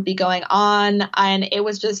said would be going on, and it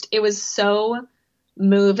was so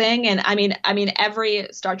moving. And I mean every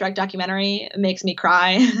Star Trek documentary makes me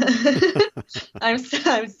cry. I'm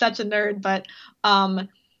such a nerd, but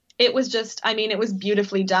it was just, I mean, it was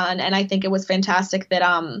beautifully done, and I think it was fantastic that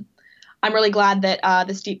I'm really glad that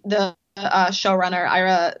the showrunner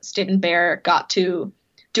Ira Steven Behr got to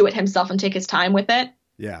do it himself and take his time with it.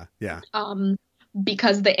 Yeah.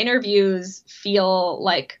 Because the interviews feel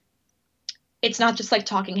like it's not just like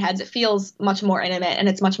talking heads. It feels much more intimate, and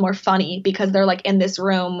it's much more funny because they're like in this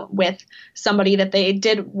room with somebody that they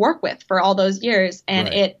did work with for all those years. And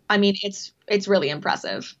right. It's really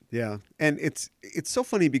impressive. Yeah. And it's so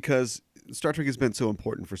funny because Star Trek has been so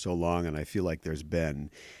important for so long, and I feel like there's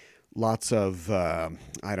been lots of,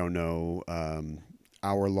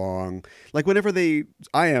 hour-long, like whenever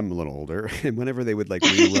I am a little older, and whenever they would like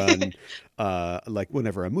rerun, like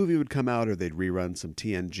whenever a movie would come out or they'd rerun some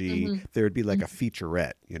TNG, there would be like a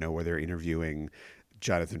featurette, where they're interviewing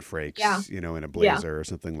Jonathan Frakes, in a blazer or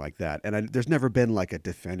something like that. And there's never been like a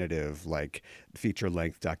definitive like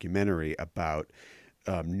feature-length documentary about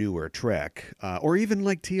newer Trek, or even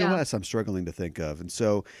like TOS. I'm struggling to think of, and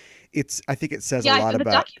so I think it says a lot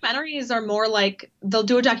about. The documentaries are more like they'll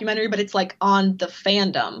do a documentary, but it's like on the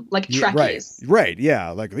fandom, like Trekkies. Right,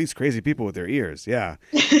 yeah, like these crazy people with their ears, yeah.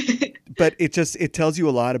 But it tells you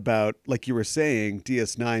a lot about, like you were saying,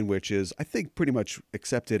 DS9, which is I think pretty much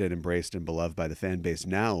accepted and embraced and beloved by the fan base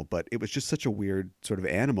now, but it was just such a weird sort of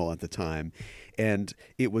animal at the time, and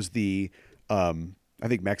it was I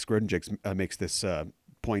think Max Grodinjik makes this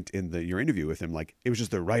point in your interview with him, like it was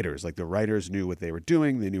just the writers, like the writers knew what they were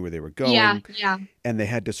doing, they knew where they were going, and they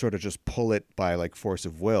had to sort of just pull it by like force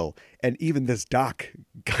of will. And even this doc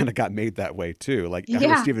kind of got made that way too. Like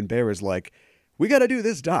Stephen Behr is like, we got to do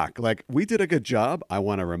this doc, like we did a good job, I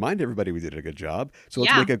want to remind everybody we did a good job, so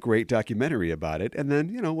let's make a great documentary about it, and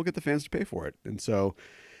then we'll get the fans to pay for it. And so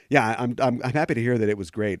yeah, I'm happy to hear that it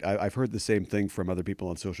was great. I've heard the same thing from other people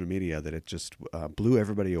on social media, that it just blew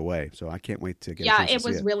everybody away. So I can't wait to get a chance to see it. Yeah, it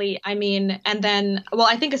was really, I mean, and then, well,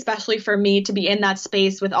 I think especially for me to be in that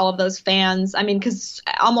space with all of those fans, I mean, because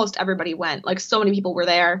almost everybody went, like so many people were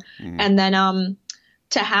there. And then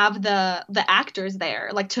to have the actors there,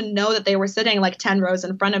 like to know that they were sitting like 10 rows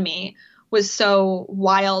in front of me was so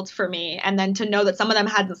wild for me. And then to know that some of them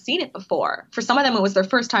hadn't seen it before. For some of them, it was their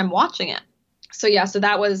first time watching it. So yeah, so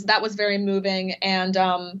that was very moving. And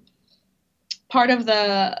I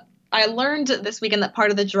learned this weekend that part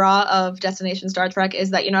of the draw of Destination Star Trek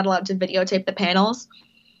is that you're not allowed to videotape the panels.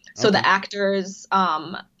 So the actors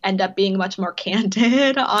end up being much more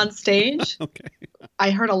candid on stage.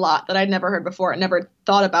 I heard a lot that I'd never heard before and never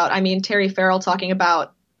thought about. I mean, Terry Farrell talking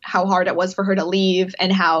about how hard it was for her to leave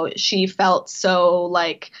and how she felt so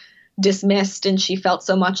like dismissed, and she felt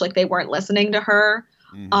so much like they weren't listening to her.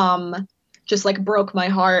 Just like broke my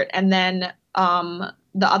heart. And then the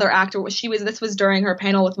other actor this was during her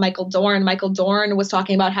panel with Michael Dorn. Michael Dorn was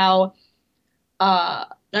talking about how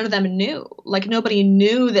none of them knew, like nobody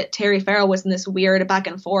knew that Terry Farrell was in this weird back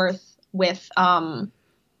and forth with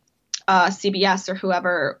CBS or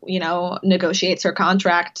whoever, negotiates her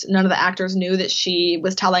contract. None of the actors knew that she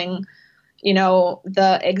was telling,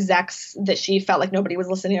 the execs that she felt like nobody was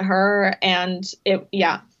listening to her. And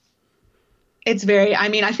it's very, I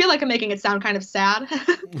mean, I feel like I'm making it sound kind of sad.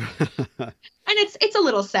 And it's a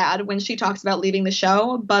little sad when she talks about leaving the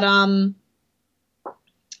show, but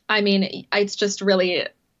I mean, it's just really,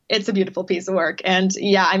 it's a beautiful piece of work. And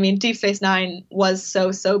yeah, I mean, Deep Space Nine was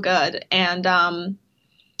so good. And I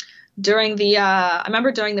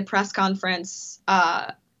remember during the press conference,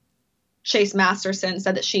 Chase Masterson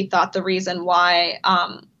said that she thought the reason why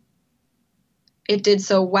it did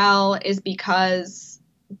so well is because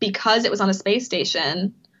it was on a space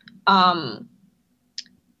station,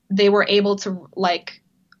 they were able to like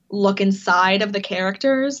look inside of the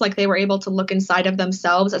characters. Like they were able to look inside of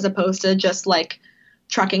themselves as opposed to just like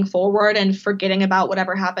trucking forward and forgetting about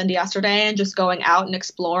whatever happened yesterday and just going out and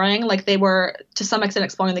exploring. Like they were to some extent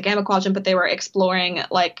exploring the Gamma Quadrant, but they were exploring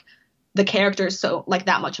like the characters. So like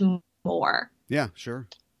that much more. Yeah, sure.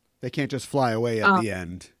 They can't just fly away at the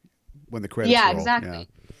end when the credits roll. Exactly.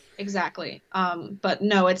 Exactly. But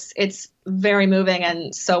no, it's very moving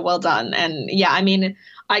and so well done. And yeah, I mean,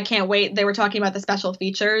 I can't wait. They were talking about the special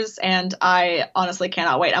features, and I honestly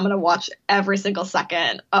cannot wait. I'm gonna watch every single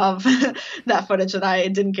second of that footage that I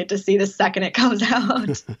didn't get to see the second it comes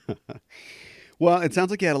out. Well, it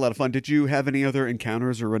sounds like you had a lot of fun. Did you have any other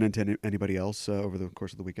encounters or run into anybody else over the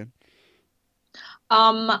course of the weekend?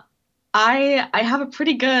 Um, I have a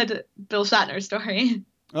pretty good Bill Shatner story.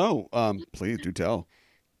 Oh, please do tell.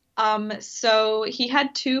 So he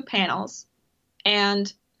had two panels,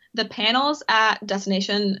 and the panels at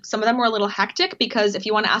Destination, some of them were a little hectic because if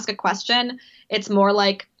you want to ask a question, it's more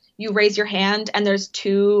like you raise your hand and there's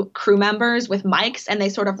two crew members with mics and they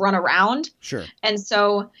sort of run around. Sure. And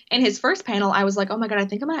so in his first panel, I was like, oh my God, I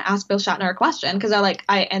think I'm going to ask Bill Shatner a question. Cause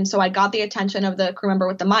so I got the attention of the crew member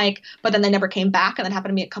with the mic, but then they never came back. And that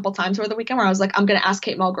happened to me a couple times over the weekend where I was like, I'm going to ask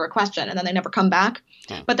Kate Mulgrew a question. And then they never come back.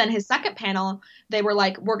 Huh. But then his second panel, they were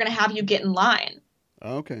like, we're going to have you get in line.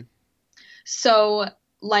 Okay. So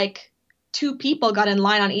like two people got in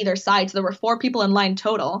line on either side. So there were 4 people in line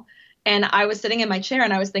total. And I was sitting in my chair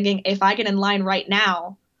and I was thinking, if I get in line right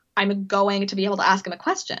now, I'm going to be able to ask him a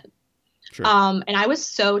question. Sure. And I was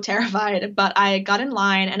so terrified, but I got in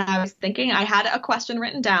line and I was thinking I had a question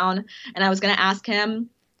written down and I was going to ask him.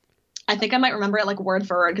 I think I might remember it like word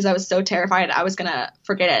for word because I was so terrified I was going to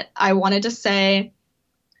forget it. I wanted to say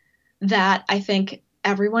that I think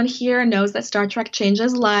everyone here knows that Star Trek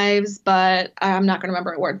changes lives, but I'm not going to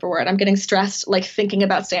remember it word for word. I'm getting stressed, like thinking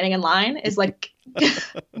about standing in line is like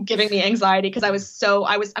giving me anxiety because I was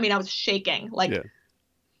shaking. Like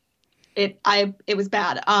it was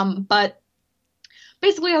bad. But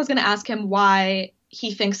basically I was going to ask him why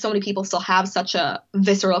he thinks so many people still have such a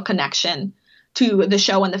visceral connection to the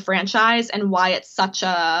show and the franchise and why it's such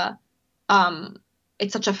a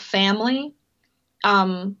family.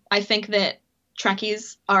 I think that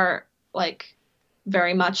Trekkies are like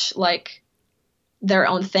very much like their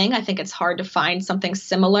own thing. I think it's hard to find something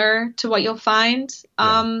similar to what you'll find,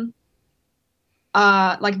 like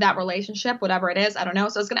that relationship, whatever it is. I don't know.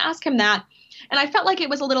 So I was going to ask him that. And I felt like it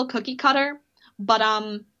was a little cookie cutter, but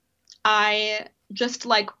I just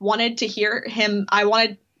like wanted to hear him. I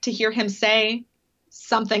wanted to hear him say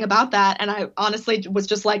something about that. And I honestly was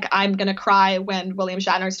just like, I'm going to cry when William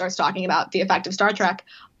Shatner starts talking about the effect of Star Trek.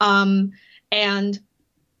 And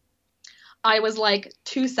I was like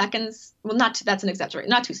 2 seconds. Well, that's an exaggeration,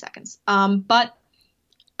 not 2 seconds. But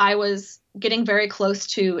I was getting very close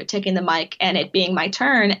to taking the mic and it being my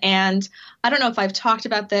turn. And I don't know if I've talked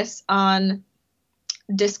about this on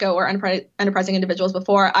Disco or Enterprising Individuals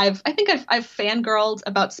before. I think I've fangirled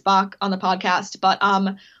about Spock on the podcast, but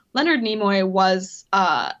Leonard Nimoy was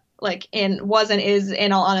and is,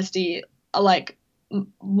 in all honesty, like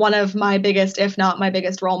one of my biggest, if not my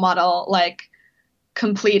biggest role model, like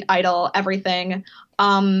complete idol, everything.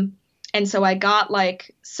 And so I got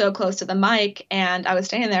like so close to the mic and I was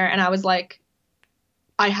standing there and I was like,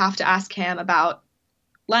 I have to ask him about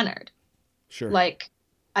Leonard. Sure. Like,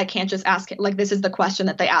 I can't just ask him. Like, this is the question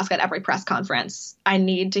that they ask at every press conference. I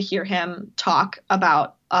need to hear him talk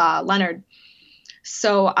about Leonard.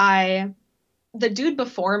 So the dude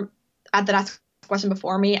that asked the question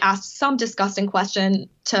before me asked some disgusting question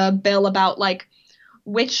to Bill about like,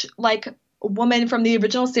 which like woman from the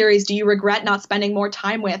original series do you regret not spending more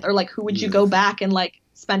time with, or like who would you go back and like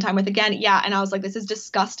spend time with again? Yeah. And I was like, this is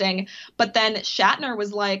disgusting. But then Shatner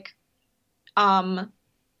was like,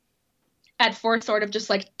 at first sort of just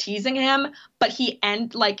like teasing him, but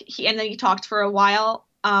and then he talked for a while.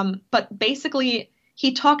 But basically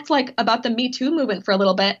he talked like about the Me Too movement for a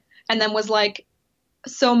little bit and then was like,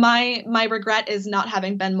 so my regret is not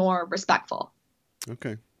having been more respectful.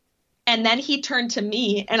 Okay. And then he turned to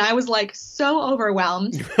me and I was like so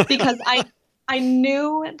overwhelmed because I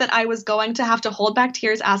knew that I was going to have to hold back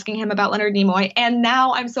tears asking him about Leonard Nimoy. And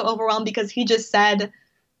now I'm so overwhelmed because he just said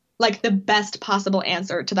like the best possible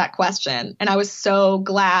answer to that question. And I was so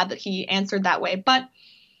glad that he answered that way. But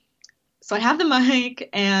so I have the mic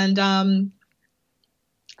and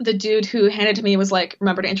the dude who handed it to me was like,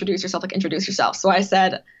 remember to introduce yourself, like introduce yourself. So I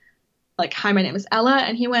said, like, hi, my name is Ella.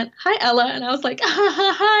 And he went, hi, Ella. And I was like,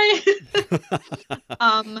 hi.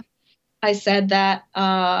 I said that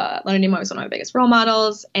Leonard Nimoy was one of my biggest role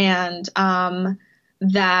models and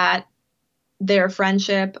that their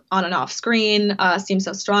friendship on and off screen seemed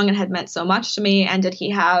so strong and had meant so much to me. And did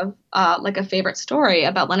he have like a favorite story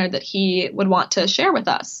about Leonard that he would want to share with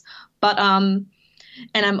us? But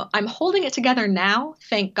and I'm holding it together now,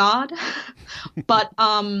 thank God. But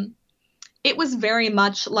it was very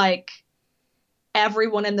much like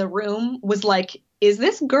everyone in the room was like, is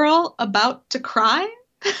this girl about to cry?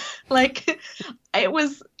 Like,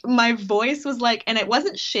 my voice was like, and it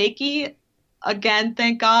wasn't shaky, again,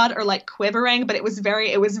 thank God, or like quivering, but it was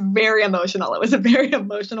very emotional. It was a very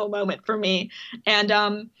emotional moment for me.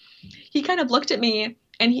 And he kind of looked at me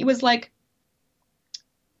and he was like,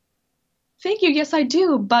 thank you, yes I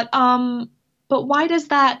do, but why does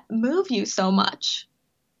that move you so much?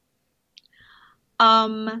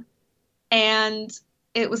 And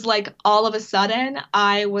it was like all of a sudden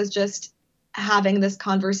I was just having this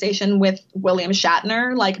conversation with William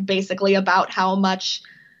Shatner, like basically about how much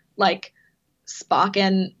like Spock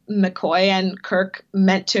and McCoy and Kirk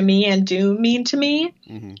meant to me and do mean to me.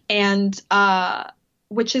 Mm-hmm. And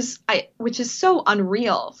which is so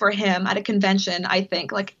unreal for him at a convention, I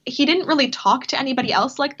think. Like, he didn't really talk to anybody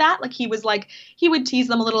else like that. Like, he would tease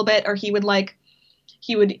them a little bit, or he would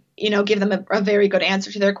give them a very good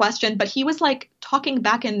answer to their question, but he was like talking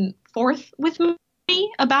back and forth with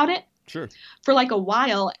me about it. Sure. For like a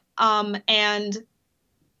while. And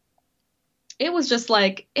it was just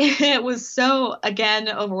like, it was so, again,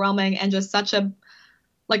 overwhelming, and just such a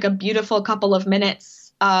beautiful couple of minutes.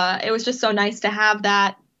 It was just so nice to have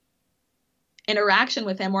that interaction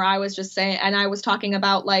with him, where I was just saying, and I was talking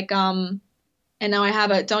about like, and now I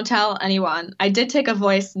have it, don't tell anyone. I did take a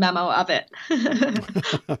voice memo of it,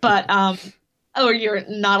 but, you're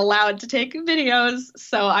not allowed to take videos,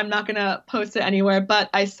 so I'm not going to post it anywhere.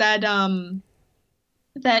 But I said,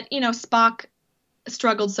 that, Spock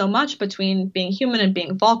struggled so much between being human and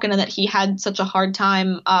being Vulcan, and that he had such a hard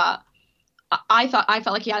time. I felt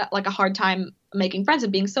like he had like a hard time making friends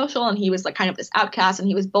and being social, and he was like kind of this outcast, and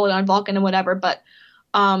he was bullied on Vulcan and whatever. But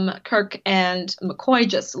Kirk and McCoy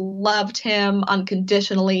just loved him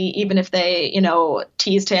unconditionally, even if they,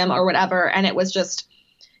 teased him or whatever. And it was just,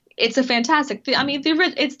 it's a fantastic.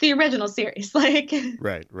 It's the original series, like.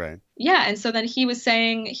 Right. Yeah, and so then he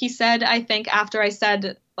said, I think after I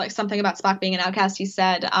said like something about Spock being an outcast, he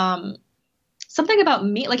said something about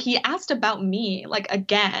me, like he asked about me like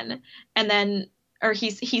again, and then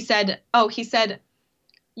he said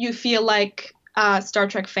you feel like Star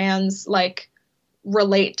Trek fans like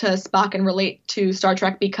relate to Spock and relate to Star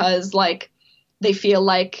Trek because like they feel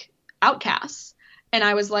like outcasts. And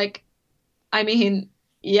I was like, I mean,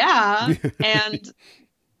 yeah. And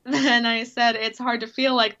then I said, it's hard to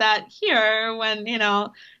feel like that here when,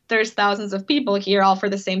 there's thousands of people here all for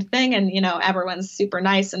the same thing, and, everyone's super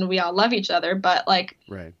nice and we all love each other. But like,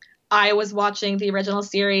 right. I was watching the original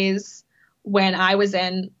series when I was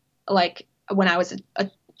a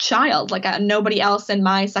child. Like, nobody else in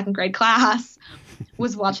my second grade class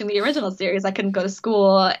was watching the original series. I couldn't go to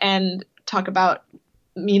school and talk about,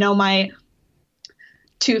 my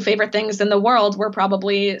two favorite things in the world were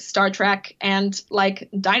probably Star Trek and like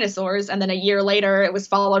dinosaurs. And then a year later, it was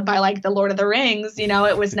followed by like the Lord of the Rings.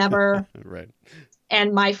 It was never right.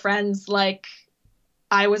 And my friends, like,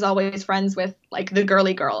 I was always friends with like the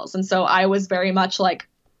girly girls. And so I was very much like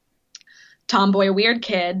tomboy weird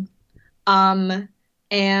kid. And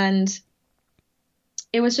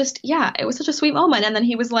it was just, it was such a sweet moment. And then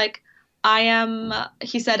he was like,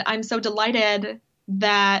 he said, I'm so delighted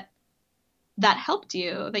that helped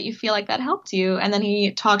you, that you feel like that helped you. And then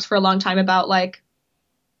he talked for a long time about like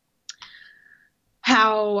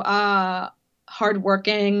how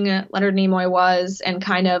hardworking Leonard Nimoy was, and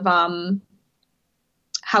kind of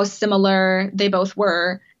how similar they both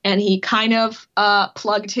were. And he kind of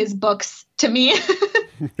plugged his books to me.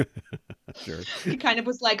 Sure. He kind of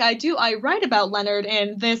was like, I write about Leonard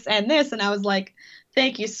in this and this. And I was like,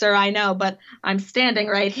 thank you, sir. I know, but I'm standing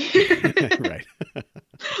right here. Right.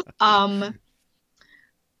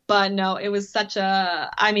 But no, it was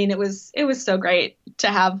it was so great to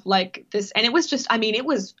have like this. And it was just, it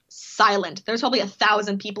was silent. There was probably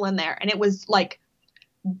 1,000 people in there, and it was like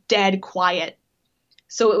dead quiet.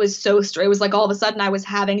 So it was so strange. It was like all of a sudden I was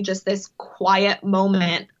having just this quiet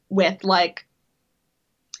moment with like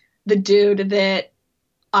the dude that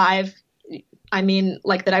I've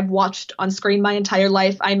watched on screen my entire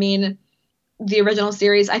life. The original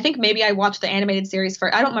series, I think maybe I watched the animated series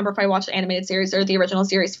first. I don't remember if I watched the animated series or the original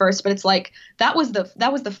series first, but it's like that was the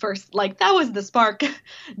first, like that was the spark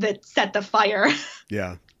that set the fire.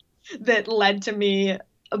 Yeah. That led to me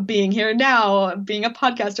being here now, being a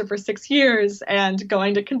podcaster for 6 years and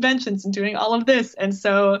going to conventions and doing all of this. And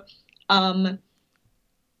so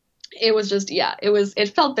it was just, it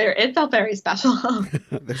felt very special.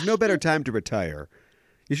 There's no better time to retire.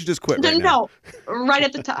 You should just quit right now. No, right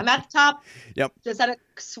at the top. I'm at the top. Yep. Just had a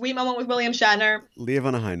sweet moment with William Shatner. Leave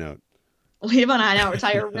on a high note.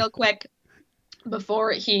 Retire real quick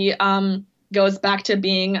before he goes back to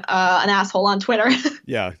being an asshole on Twitter.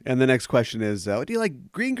 Yeah, and the next question is, do you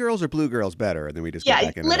like green girls or blue girls better? And then we just get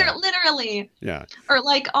back into that. Literally. Yeah. Or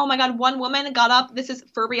like, oh my God, one woman got up. This is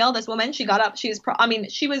for real. This woman, she got up.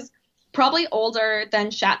 She was probably older than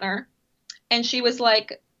Shatner. And she was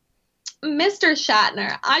like, Mr.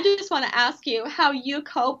 Shatner, I just want to ask you how you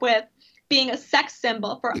cope with being a sex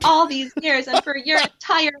symbol for all these years and for your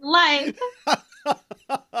entire life.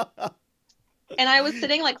 And I was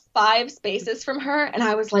sitting like 5 spaces from her, and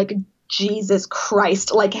I was like, Jesus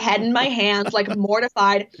Christ, like head in my hands, like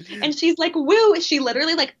mortified. And she's like, woo. She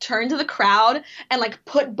literally like turned to the crowd and like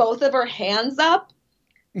put both of her hands up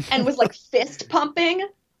and was like fist pumping,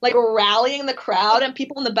 like rallying the crowd. And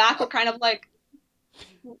people in the back were kind of like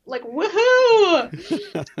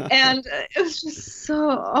woohoo. And it was just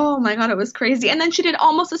oh my God, it was crazy. And then she did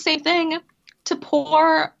almost the same thing to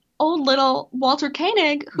poor old little Walter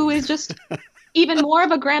Koenig, who is just even more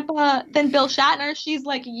of a grandpa than Bill Shatner. She's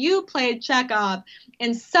like, you played Chekhov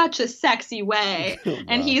in such a sexy way. Oh, wow.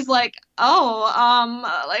 And he's like, okay.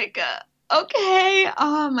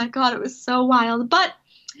 Oh my God, it was so wild. But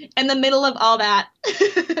in the middle of all that,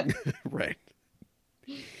 right.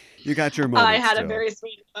 You got your moment. I had still. A very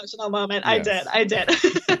sweet emotional moment. Yes. I did.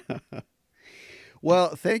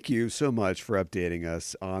 Well, thank you so much for updating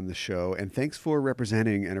us on the show, and thanks for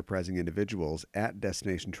representing enterprising individuals at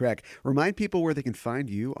Destination Trek. Remind people where they can find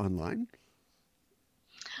you online.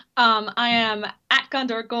 I am at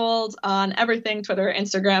Gondor Gold on everything, Twitter,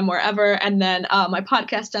 Instagram, wherever. And then my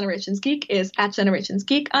podcast, Generations Geek, is at Generations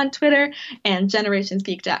Geek on Twitter and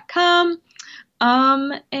generationsgeek.com.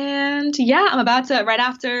 And yeah, I'm about to, right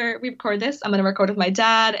after we record this, I'm going to record with my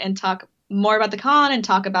dad and talk more about the con and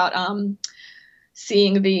talk about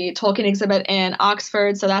seeing the Tolkien exhibit in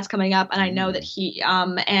Oxford. So that's coming up. And I know that he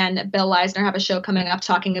and Bill Leisner have a show coming up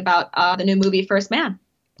talking about the new movie First Man.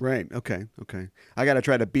 Right. Okay. I got to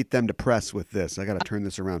try to beat them to press with this. I got to turn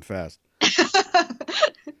this around fast.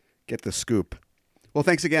 Get the scoop. Well,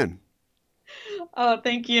 thanks again. Oh,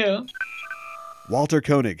 thank you. Walter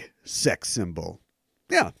Koenig, sex symbol.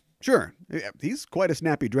 Yeah, sure. He's quite a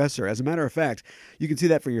snappy dresser. As a matter of fact, you can see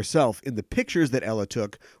that for yourself in the pictures that Ella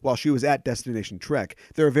took while she was at Destination Trek.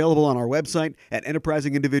 They're available on our website at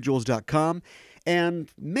enterprisingindividuals.com and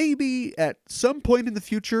maybe at some point in the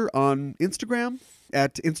future on Instagram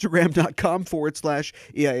at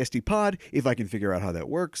instagram.com/EISDpod, if I can figure out how that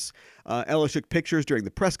works. Ella took pictures during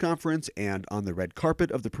the press conference and on the red carpet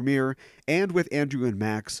of the premiere and with Andrew and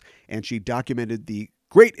Max, and she documented the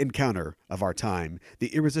great encounter of our time,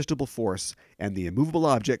 the irresistible force and the immovable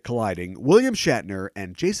object colliding, William Shatner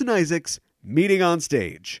and Jason Isaacs meeting on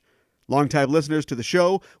stage. Longtime listeners to the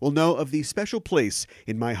show will know of the special place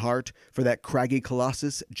in my heart for that craggy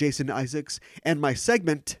colossus, Jason Isaacs, and my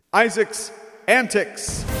segment, Isaacs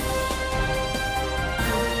Antics.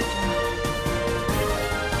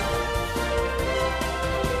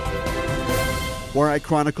 Where I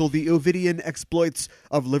chronicle the Ovidian exploits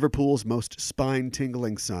of Liverpool's most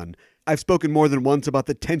spine-tingling son. I've spoken more than once about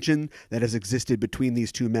the tension that has existed between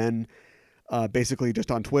these two men, basically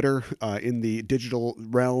just on Twitter, in the digital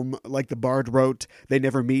realm. Like the Bard wrote, they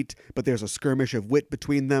never meet, but there's a skirmish of wit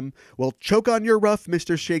between them. Well, choke on your ruff,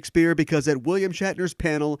 Mr. Shakespeare, because at William Shatner's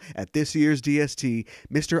panel at this year's DST,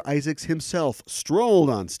 Mr. Isaacs himself strolled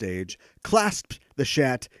on stage, clasped the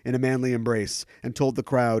Shat in a manly embrace, and told the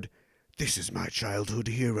crowd, "This is my childhood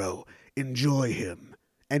hero. Enjoy him."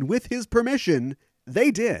 And with his permission,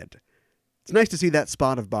 they did. It's nice to see that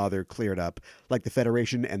spot of bother cleared up. Like the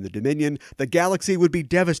Federation and the Dominion, the galaxy would be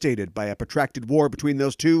devastated by a protracted war between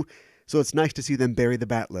those two, so it's nice to see them bury the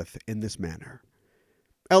bat'leth in this manner.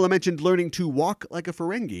 Ella mentioned learning to walk like a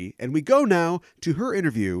Ferengi, and we go now to her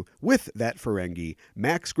interview with that Ferengi,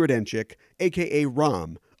 Max Grodenchik, a.k.a.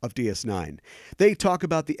 Rom, of DS9. They talk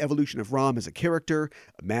about the evolution of Rom as a character.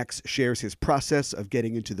 Max shares his process of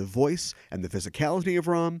getting into the voice and the physicality of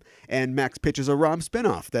Rom, and Max pitches a Rom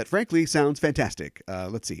spinoff that frankly sounds fantastic.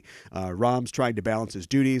 Let's see. Rom's trying to balance his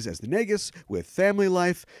duties as the Negus with family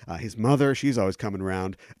life. His mother, she's always coming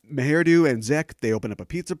around. Meherdu and Zek, they open up a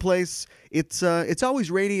pizza place. It's always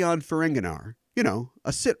rainy on Ferenginar. You know,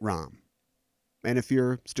 a sit-Rom. And if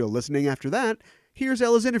you're still listening after that, here's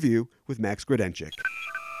Ella's interview with Max Grodenchik.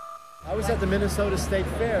 I was at the Minnesota State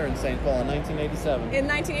Fair in St. Paul in 1987. In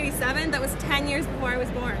 1987? That was 10 years before I was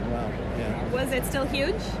born. Wow, yeah. Was it still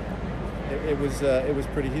huge? It was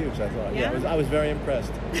pretty huge, I thought. Yeah? I was very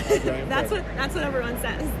impressed. That's what everyone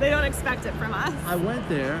says. They don't expect it from us. I went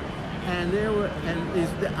there, and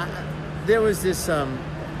there was this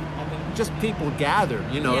just people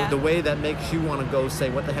gathered, Yeah. the way that makes you want to go say,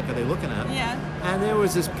 what the heck are they looking at? Yeah. And there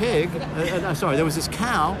was this pig, there was this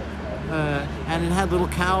cow and it had little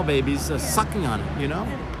cow babies sucking on it, you know.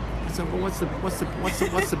 I said, well, what's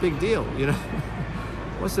the big deal, you know?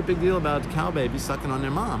 What's the big deal about cow babies sucking on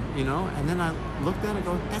their mom, you know? And then I looked at it and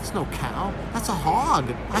go, that's no cow, that's a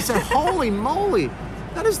hog. I said, holy moly,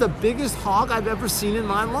 that is the biggest hog I've ever seen in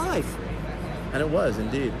my life. And it was,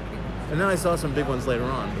 indeed. And then I saw some big ones later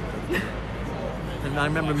on. And I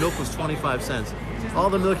remember milk was 25 cents. All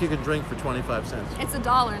the milk you could drink for 25 cents. It's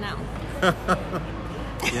 $1 now.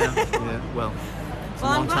 Yeah, well.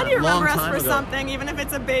 Well, I'm glad you remember us for something, even if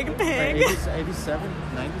it's a big pig. 87,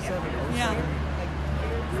 97, Yeah.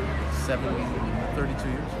 32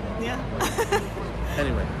 years. Yeah.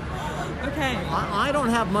 Anyway. Okay. I don't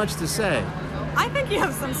have much to say. I think you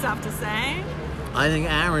have some stuff to say. I think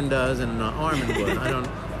Aaron does and Armin would.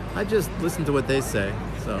 I just listen to what they say,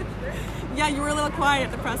 so. Yeah, you were a little quiet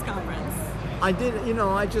at the press conference. I did, you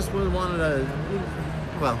know, I just wanted to,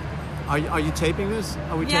 well, are you taping this?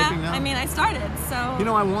 Are we taping now? I mean, I started, so. You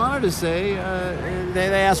know, I wanted to say,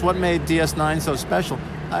 they asked what made DS9 so special.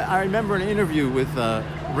 I remember an interview with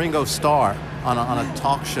Ringo Starr on a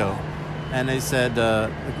talk show, and they said,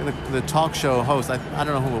 the talk show host, I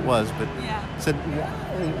don't know who it was, but said,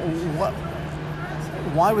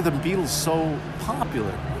 why were the Beatles so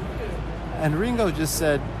popular? And Ringo just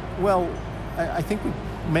said, well, I think we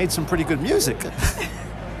made some pretty good music.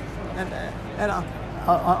 and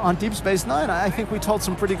on Deep Space Nine, I think we told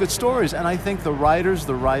some pretty good stories. And I think the writers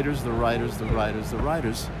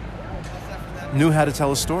knew how to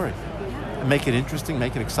tell a story. Make it interesting,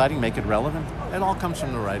 make it exciting, make it relevant. It all comes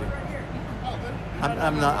from the writing.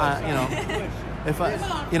 I'm not, you know, if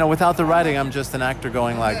I, you know, without the writing, I'm just an actor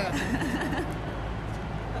going like,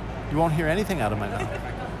 you won't hear anything out of my mouth.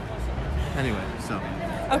 Anyway, so.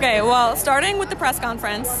 Okay, well, starting with the press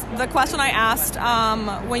conference, the question I asked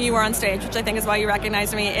when you were on stage, which I think is why you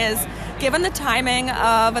recognized me, is given the timing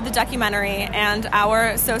of the documentary and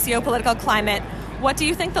our socio-political climate, what do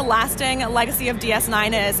you think the lasting legacy of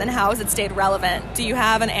DS9 is, and how has it stayed relevant? Do you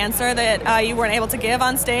have an answer that you weren't able to give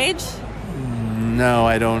on stage? No,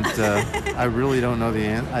 I don't. I really don't know the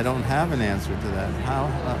answer. I don't have an answer to that. How?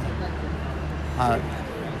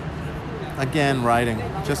 Again, writing.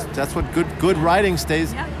 Just that's what good writing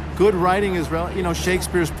stays. Yeah. Good writing is you know,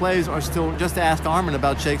 Shakespeare's plays are still. Just ask Armin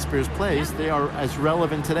about Shakespeare's plays. Yeah. They are as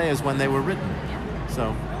relevant today as when they were written. Yeah.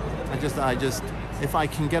 So, I just, if I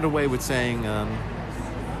can get away with saying that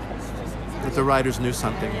the writers knew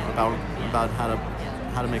something about how to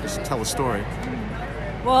tell a story.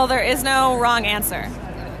 Well, there is no wrong answer.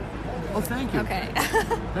 Oh, thank you. Okay.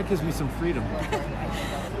 That gives me some freedom.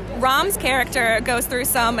 Rom's character goes through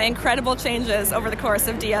some incredible changes over the course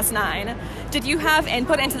of DS9. Did you have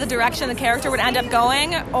input into the direction the character would end up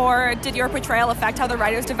going, or did your portrayal affect how the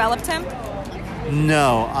writers developed him?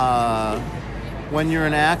 No. When you're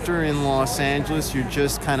an actor in Los Angeles, you're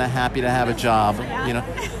just kind of happy to have a job. Yeah. You know,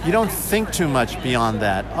 you don't think too much beyond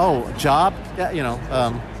that. Oh, job? Yeah, you know,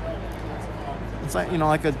 it's like, you know,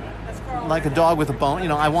 like a dog with a bone. You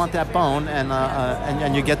know, I want that bone,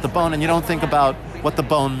 and you get the bone, and you don't think about what the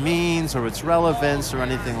bone means or its relevance or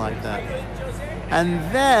anything like that. And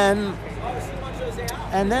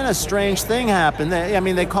then a strange thing happened.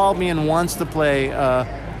 They called me in once to play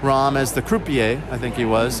Rom as the croupier, I think he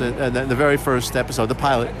was, the very first episode, the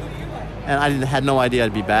pilot. And I had no idea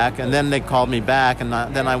I'd be back. And then they called me back, and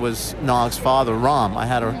then I was Nog's father, Rom. I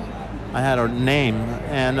had her name,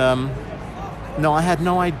 and no, I had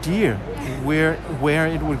no idea where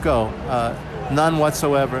it would go, none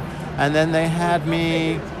whatsoever. And then they had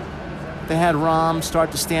Rom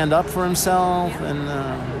start to stand up for himself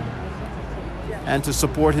and to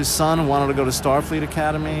support his son who wanted to go to Starfleet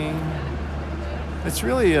Academy. It's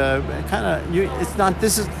really Aaron,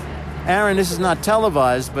 this is not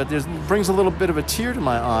televised, but it brings a little bit of a tear to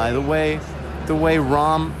my eye, the way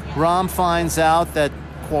Rom finds out that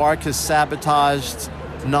Quark has sabotaged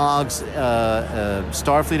Nog's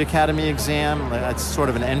Starfleet Academy exam. It's sort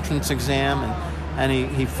of an entrance exam, and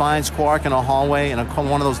he finds Quark in a hallway in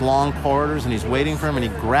one of those long corridors, and he's waiting for him, and he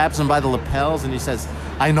grabs him by the lapels, and he says,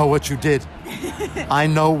 "I know what you did. I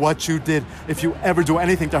know what you did. If you ever do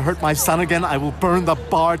anything to hurt my son again, I will burn the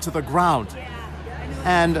bar to the ground."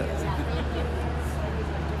 And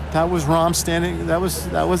that was Rom standing. That was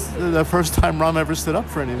the first time Rom ever stood up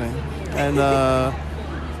for anything, and.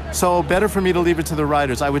 So better for me to leave it to the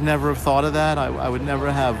writers. I would never have thought of that. I would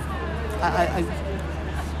never have.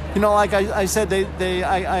 You know, like I said, they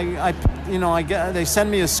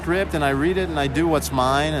send me a script and I read it and I do what's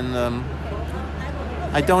mine, and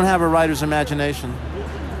I don't have a writer's imagination.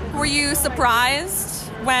 Were you surprised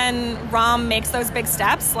when Rom makes those big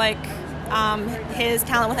steps, like his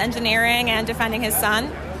talent with engineering and defending his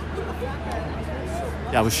son?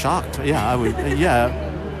 Yeah, I was shocked. Yeah, I was. Yeah,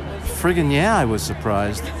 friggin' yeah, I was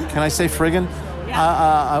surprised. Can I say friggin'?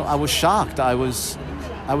 Yeah. I was shocked. I was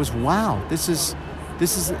wow. This is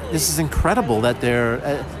incredible that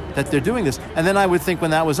they're doing this. And then I would think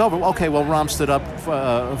when that was over, okay, well, Rom stood up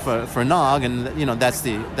for Nog, and that's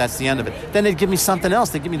the end of it. Then they'd give me something else.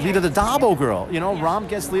 They'd give me Lita the Dabo Girl. Rom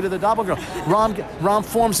gets Lita the Dabo Girl. Rom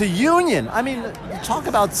forms a union. I mean, talk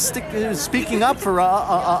about speaking up for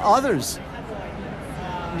others.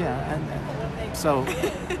 Yeah, and so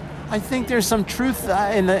I think there's some truth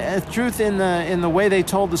in the way they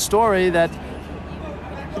told the story that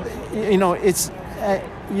it's.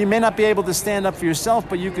 You may not be able to stand up for yourself,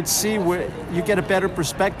 but you could see where you get a better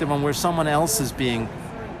perspective on where someone else is being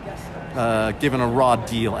given a raw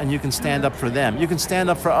deal, and you can stand up for them. You can stand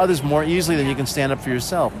up for others more easily than you can stand up for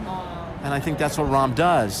yourself. And I think that's what Rom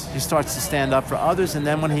does. He starts to stand up for others, and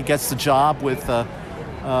then when he gets the job with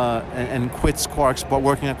and quits Quark's Bar,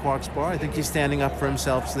 working at Quark's Bar, I think he's standing up for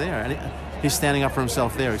himself there. And he's standing up for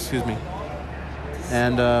himself there. Excuse me.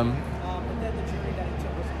 And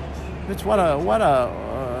it's what a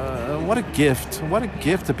gift! What a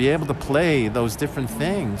gift to be able to play those different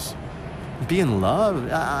things, be in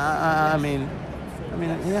love. I mean,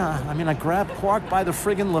 I grabbed Quark by the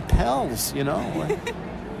friggin' lapels,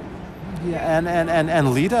 Yeah,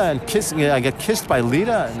 and Lita and kissing. I get kissed by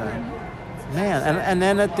Lita, and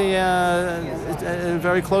then at the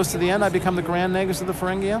very close to the end, I become the Grand Nagus of the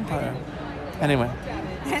Ferengi Empire. Anyway.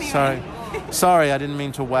 Sorry, I didn't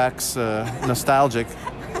mean to wax nostalgic.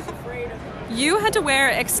 You had to wear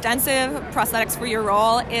extensive prosthetics for your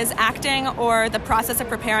role. Is acting or the process of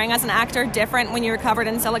preparing as an actor different when you're covered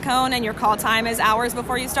in silicone and your call time is hours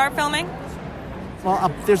before you start filming?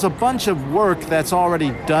 Well, there's a bunch of work that's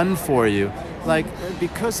already done for you, like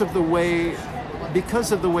because of the way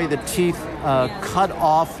the teeth cut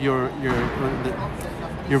off your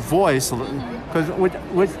voice. Because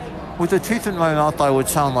with the teeth in my mouth, I would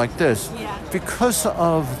sound like this. Yeah. Because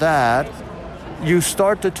of that, you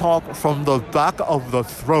start to talk from the back of the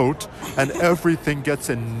throat, and everything gets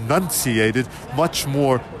enunciated much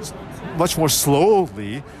more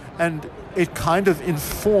slowly, and it kind of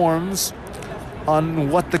informs on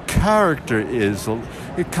what the character is.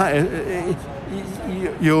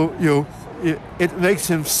 It makes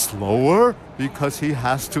him slower because he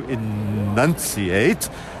has to enunciate.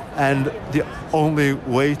 And the only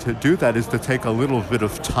way to do that is to take a little bit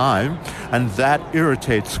of time, and that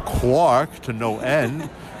irritates Quark to no end.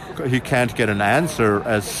 He can't get an answer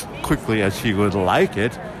as quickly as he would like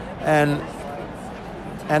it, and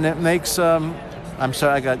it makes. I'm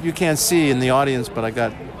sorry, you can't see in the audience, but I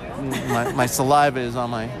got my saliva is on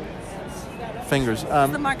my fingers.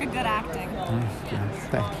 It's the mark of good acting.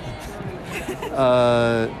 Thank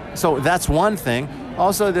you. So that's one thing.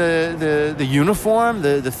 Also, the uniform,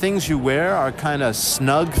 the things you wear are kind of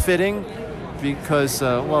snug fitting, because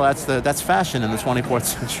that's fashion in the 24th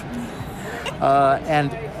century.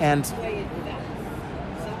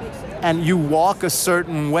 And you walk a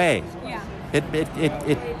certain way. Yeah.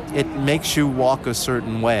 It makes you walk a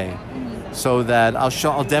certain way, so that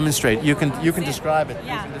I'll demonstrate. You can describe it.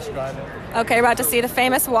 Yeah. You can describe it. Okay, we're about to see the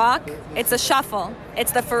famous walk. It's a shuffle.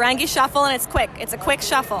 It's the Ferengi shuffle, and it's quick. It's a quick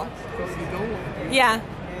shuffle. Yeah.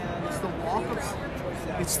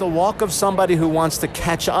 It's the walk of somebody who wants to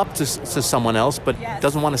catch up to someone else, but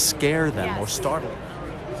doesn't want to scare them or startle them.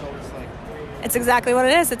 It's exactly what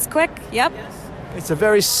it is. It's quick. Yep. It's a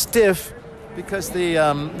very stiff, because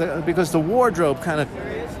the wardrobe kind of,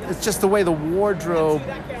 it's just the way the wardrobe,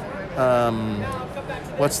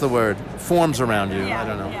 what's the word, forms around you. Yeah. I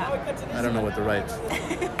don't know. Yeah. I don't know what the right.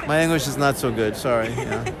 My English is not so good. Sorry.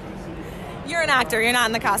 Yeah. You're an actor. You're not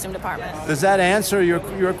in the costume department. Does that answer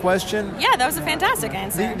your question? Yeah, that was a fantastic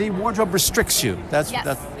answer. The wardrobe restricts you. That's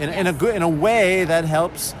in Yes. a way that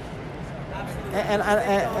helps. And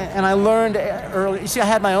I learned early. You see, I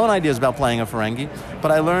had my own ideas about playing a Ferengi,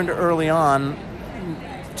 but I learned early on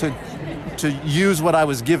to use what I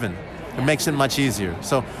was given. It makes it much easier.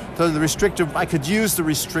 So I could use the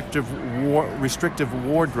restrictive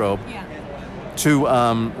wardrobe to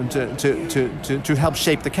help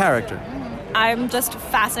shape the character. I'm just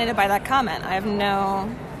fascinated by that comment.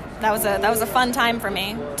 That was a fun time for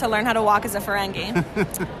me to learn how to walk as a Ferengi.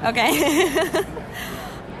 Okay.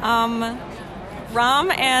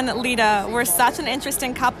 Rom and Lita were such an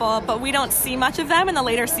interesting couple, but we don't see much of them in the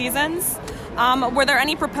later seasons. Were there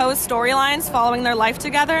any proposed storylines following their life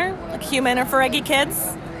together, like human or Ferengi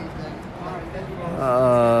kids?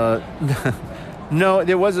 No,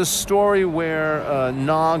 there was a story where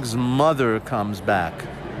Nog's mother comes back,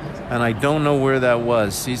 and I don't know where that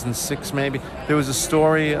was. Season 6, maybe. There was a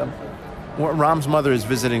story Rom's mother is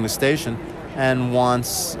visiting the station and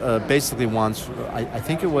basically wants. I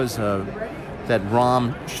think it was that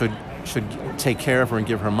Rom should take care of her and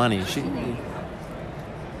give her money.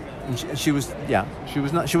 She was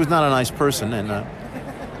not a nice person,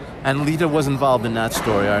 and Lita was involved in that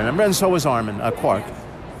story, I remember, and so was Armin Quark,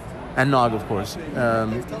 and Nog, of course,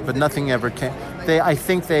 but nothing ever came. I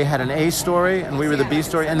think they had an A story, and we were the B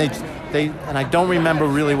story, and they and I don't remember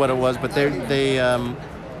really what it was, but the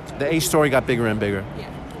A story got bigger and bigger,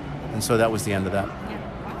 and so that was the end of that.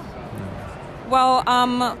 Well,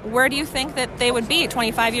 where do you think that they would be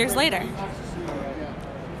 25 years later?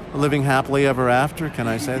 Living happily ever after, can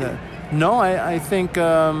I say that? No, I think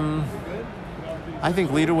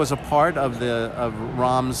Lita was a part of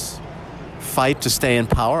Rom's fight to stay in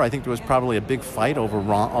power. I think there was probably a big fight over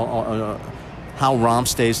how Rom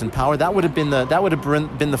stays in power. That would have been the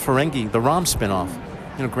Ferengi, the Rom spinoff.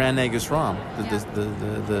 Grand Nagus Rom,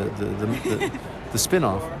 the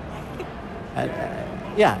spinoff.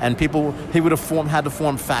 And he would have had to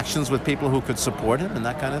form factions with people who could support him and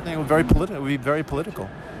that kind of thing. It would be very political.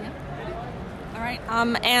 All right.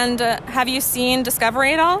 And have you seen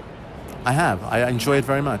Discovery at all? I have. I enjoy it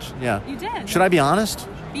very much. Yeah. You did. Should I be honest?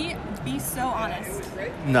 Be so honest.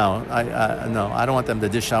 No, I don't want them to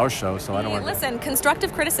dish our show, so I don't want. Listen,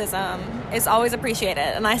 constructive criticism is always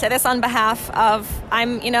appreciated, and I say this on behalf of I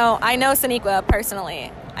know Sonequa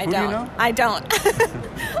personally. Who do you know? I don't.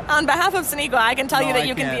 On behalf of Sonequa, I can tell you that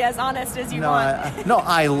you can be as honest as you want.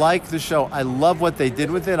 I like the show. I love what they did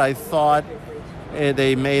with it. I thought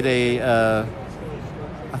they made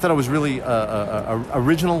I thought it was really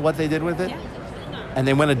original what they did with it, and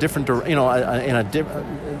they went a different.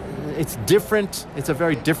 It's different. It's a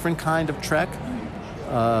very different kind of Trek.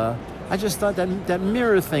 I just thought that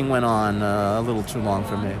mirror thing went on a little too long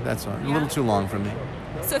for me. That's all. A little too long for me.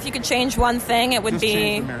 So if you could change one thing, it would Just be.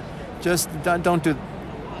 Change the mirror. Just don't do.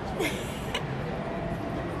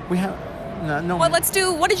 We have no. Well, let's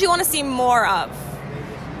do. What did you want to see more of?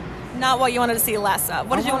 Not what you wanted to see less of.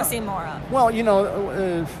 What did you want to see more of? Well,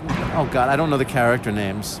 oh God, I don't know the character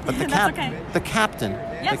names, but the okay. the captain,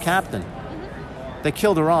 Yes. the captain. They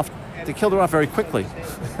killed her off. They killed her off very quickly.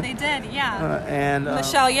 They did, yeah. And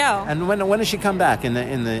Michelle Yeoh. And when does she come back in the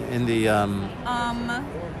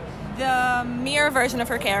the mirror version of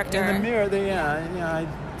her character. In the mirror,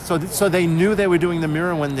 So they knew they were doing the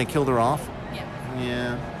mirror when they killed her off.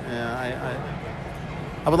 Yeah.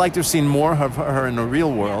 I would like to have seen more of her in the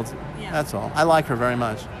real world. Yeah. That's all. I like her very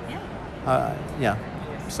much. Yeah.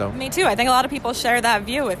 So. Me too. I think a lot of people share that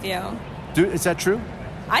view with you. Is that true?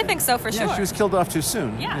 I think so for sure. Yeah, she was killed off too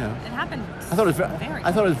soon. Yeah. It happened. I thought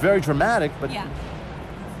it was very dramatic, but yeah.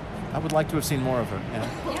 I would like to have seen more of her.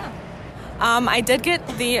 Yeah. I did get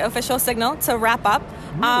the official signal to wrap up.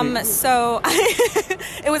 Really? So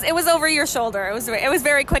it was over your shoulder. It was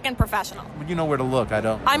very quick and professional. You know where to look. I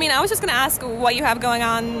don't. I mean, I was just going to ask what you have going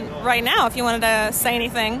on right now. If you wanted to say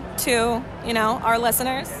anything to our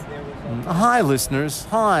listeners. Hi, listeners.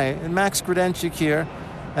 Hi, Max Kredenchik here,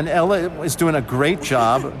 and Ella is doing a great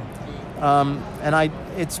job. And I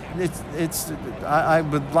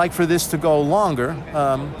would like for this to go longer.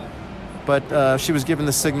 But she was given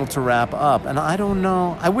the signal to wrap up. And I don't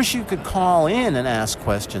know. I wish you could call in and ask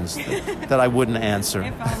questions that I wouldn't answer.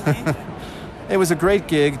 It was a great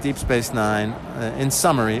gig, Deep Space Nine. In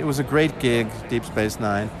summary, it was a great gig, Deep Space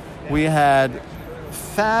Nine. We had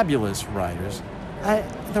fabulous writers.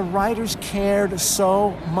 The writers cared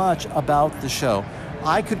so much about the show.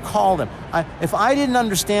 I could call them. If I didn't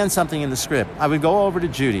understand something in the script, I would go over to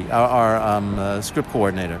Judy, our script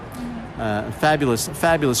coordinator. Fabulous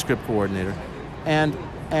script coordinator, and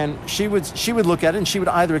she would look at it and she would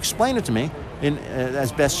either explain it to me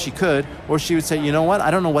as best she could, or she would say, you know what,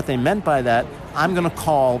 I don't know what they meant by that. I'm going to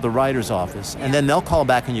call the writer's office, and then they'll call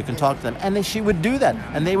back and you can talk to them. And she would do that,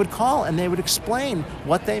 and they would call and they would explain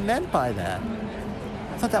what they meant by that.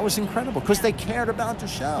 I thought that was incredible because they cared about the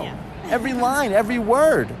show, every line, every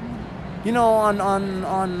word. On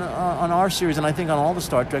our series, and I think on all the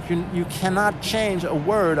Star Trek, you cannot change a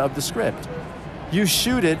word of the script. You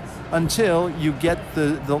shoot it until you get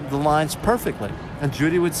the lines perfectly. And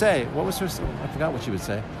Judy would say, what was her? I forgot what she would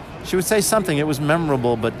say. She would say something. It was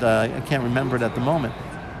memorable, but I can't remember it at the moment.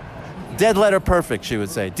 Dead letter perfect, she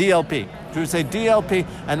would say. DLP. She would say DLP.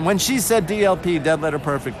 And when she said DLP, dead letter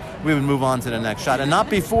perfect, we would move on to the next shot. And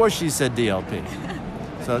not before she said DLP.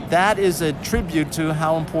 So that is a tribute to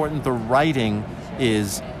how important the writing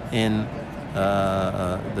is in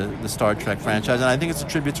the Star Trek franchise. And I think it's a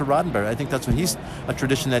tribute to Roddenberry. I think that's a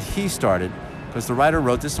tradition that he started, because the writer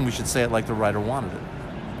wrote this, and we should say it like the writer wanted it.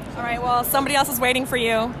 All right, well, somebody else is waiting for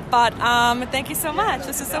you, but thank you so much.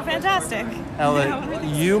 This is so fantastic. Ella,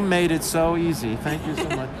 you made it so easy. Thank you so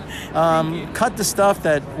much. Cut the stuff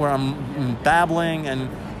where I'm babbling and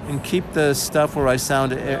keep the stuff where I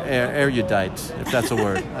sound erudite, if that's a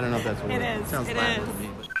word. I don't know if that's a word. It is. Sounds It Latin is. to me.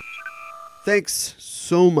 Thanks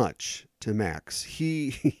so much to Max.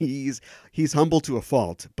 He's humble to a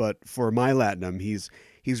fault, but for my Latinum, he's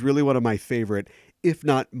really one of my favorite, if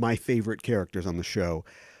not my favorite characters on the show.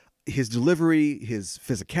 His delivery, his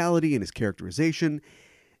physicality, and his characterization.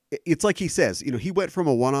 It's like he says, he went from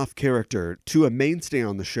a one-off character to a mainstay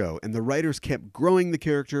on the show, and the writers kept growing the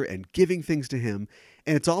character and giving things to him,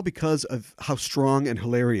 and it's all because of how strong and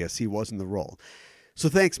hilarious he was in the role. So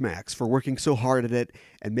thanks, Max, for working so hard at it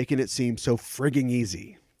and making it seem so frigging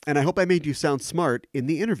easy. And I hope I made you sound smart in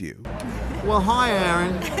the interview. Well, hi,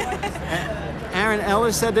 Aaron. Aaron,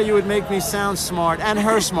 Ella said that you would make me sound smart, and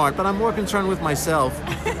her smart, but I'm more concerned with myself.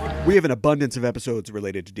 We have an abundance of episodes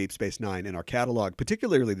related to Deep Space Nine in our catalog,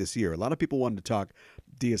 particularly this year. A lot of people wanted to talk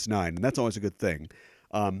DS9, and that's always a good thing.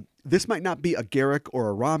 This might not be a Garrick or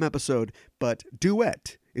a Rom episode, but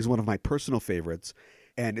Duet is one of my personal favorites,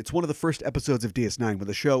 and it's one of the first episodes of DS9 where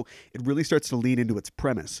the show, it really starts to lean into its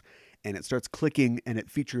premise, and it starts clicking, and it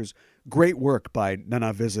features great work by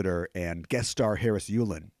Nana Visitor and guest star Harris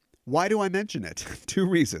Yulin. Why do I mention it? 2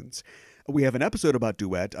 reasons. We have an episode about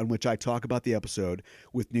Duet on which I talk about the episode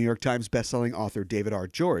with New York Times bestselling author David R.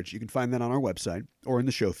 George. You can find that on our website or in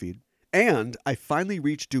the show feed. And I finally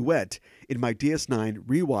reached Duet in my DS9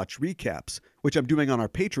 rewatch recaps, which I'm doing on our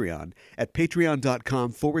Patreon at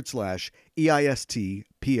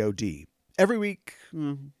patreon.com/EISTPOD. Every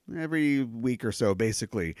week or so,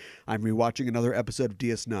 basically, I'm rewatching another episode of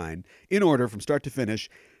DS9 in order from start to finish,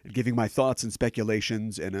 giving my thoughts and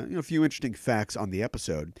speculations and a few interesting facts on the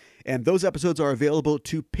episode. And those episodes are available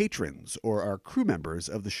to patrons or our crew members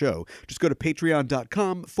of the show. Just go to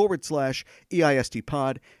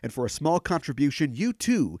patreon.com/EISTpod, and for a small contribution, you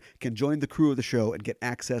too can join the crew of the show and get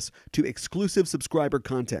access to exclusive subscriber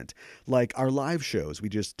content, like our live shows. We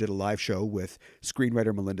just did a live show with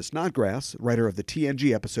screenwriter Melinda Snodgrass, writer of the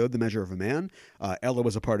TNG episode, The Measure of a Man. Ella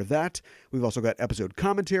was a part of that. We've also got episode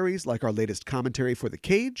commentaries, like our latest commentary for The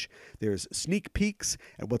Cage. There's sneak peeks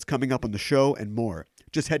at what's coming up on the show and more.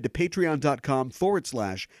 Just head to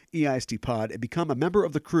patreon.com/EISTpod and become a member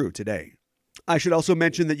of the crew today. I should also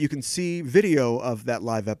mention that you can see video of that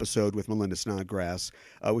live episode with Melinda Snodgrass,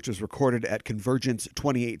 which was recorded at Convergence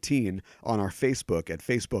 2018 on our Facebook at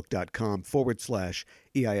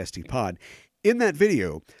facebook.com/EISTpod. In that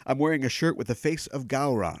video, I'm wearing a shirt with the face of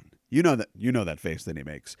Gowron. You know that face that he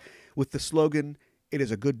makes, with the slogan, "It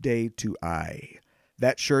is a good day to I."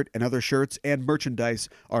 That shirt and other shirts and merchandise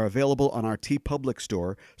are available on our TeePublic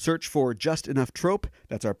store. Search for Just Enough Trope,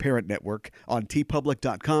 that's our parent network, on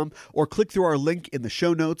tpublic.com, or click through our link in the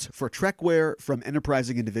show notes for Trekwear from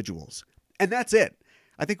enterprising individuals. And that's it.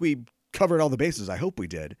 I think we covered all the bases. I hope we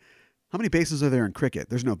did. How many bases are there in cricket?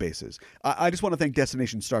 There's no bases. I just want to thank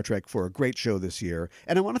Destination Star Trek for a great show this year.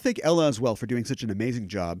 And I want to thank Ella as well for doing such an amazing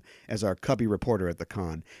job as our cubby reporter at the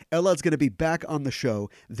con. Ella's going to be back on the show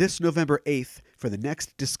this November 8th for the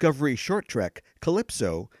next Discovery short trek,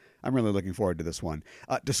 Calypso. I'm really looking forward to this one.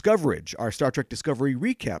 Discoverage, our Star Trek Discovery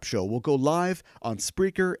recap show, will go live on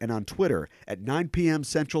Spreaker and on Twitter at 9 p.m.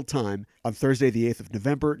 Central Time on Thursday, the 8th of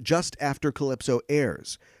November, just after Calypso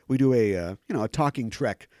airs. We do a talking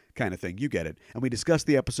Trek kind of thing. You get it. And we discuss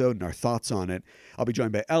the episode and our thoughts on it. I'll be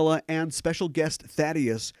joined by Ella and special guest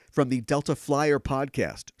Thaddeus from the Delta Flyer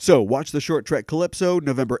podcast. So watch the short trek Calypso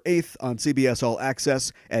November 8th on CBS All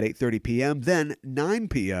Access at 8:30 p.m. Then 9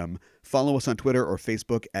 p.m. Follow us on Twitter or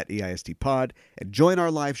Facebook at EISTpod and join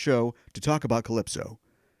our live show to talk about Calypso.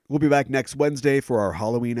 We'll be back next Wednesday for our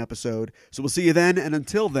Halloween episode. So we'll see you then, and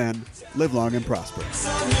until then, live long and prosper.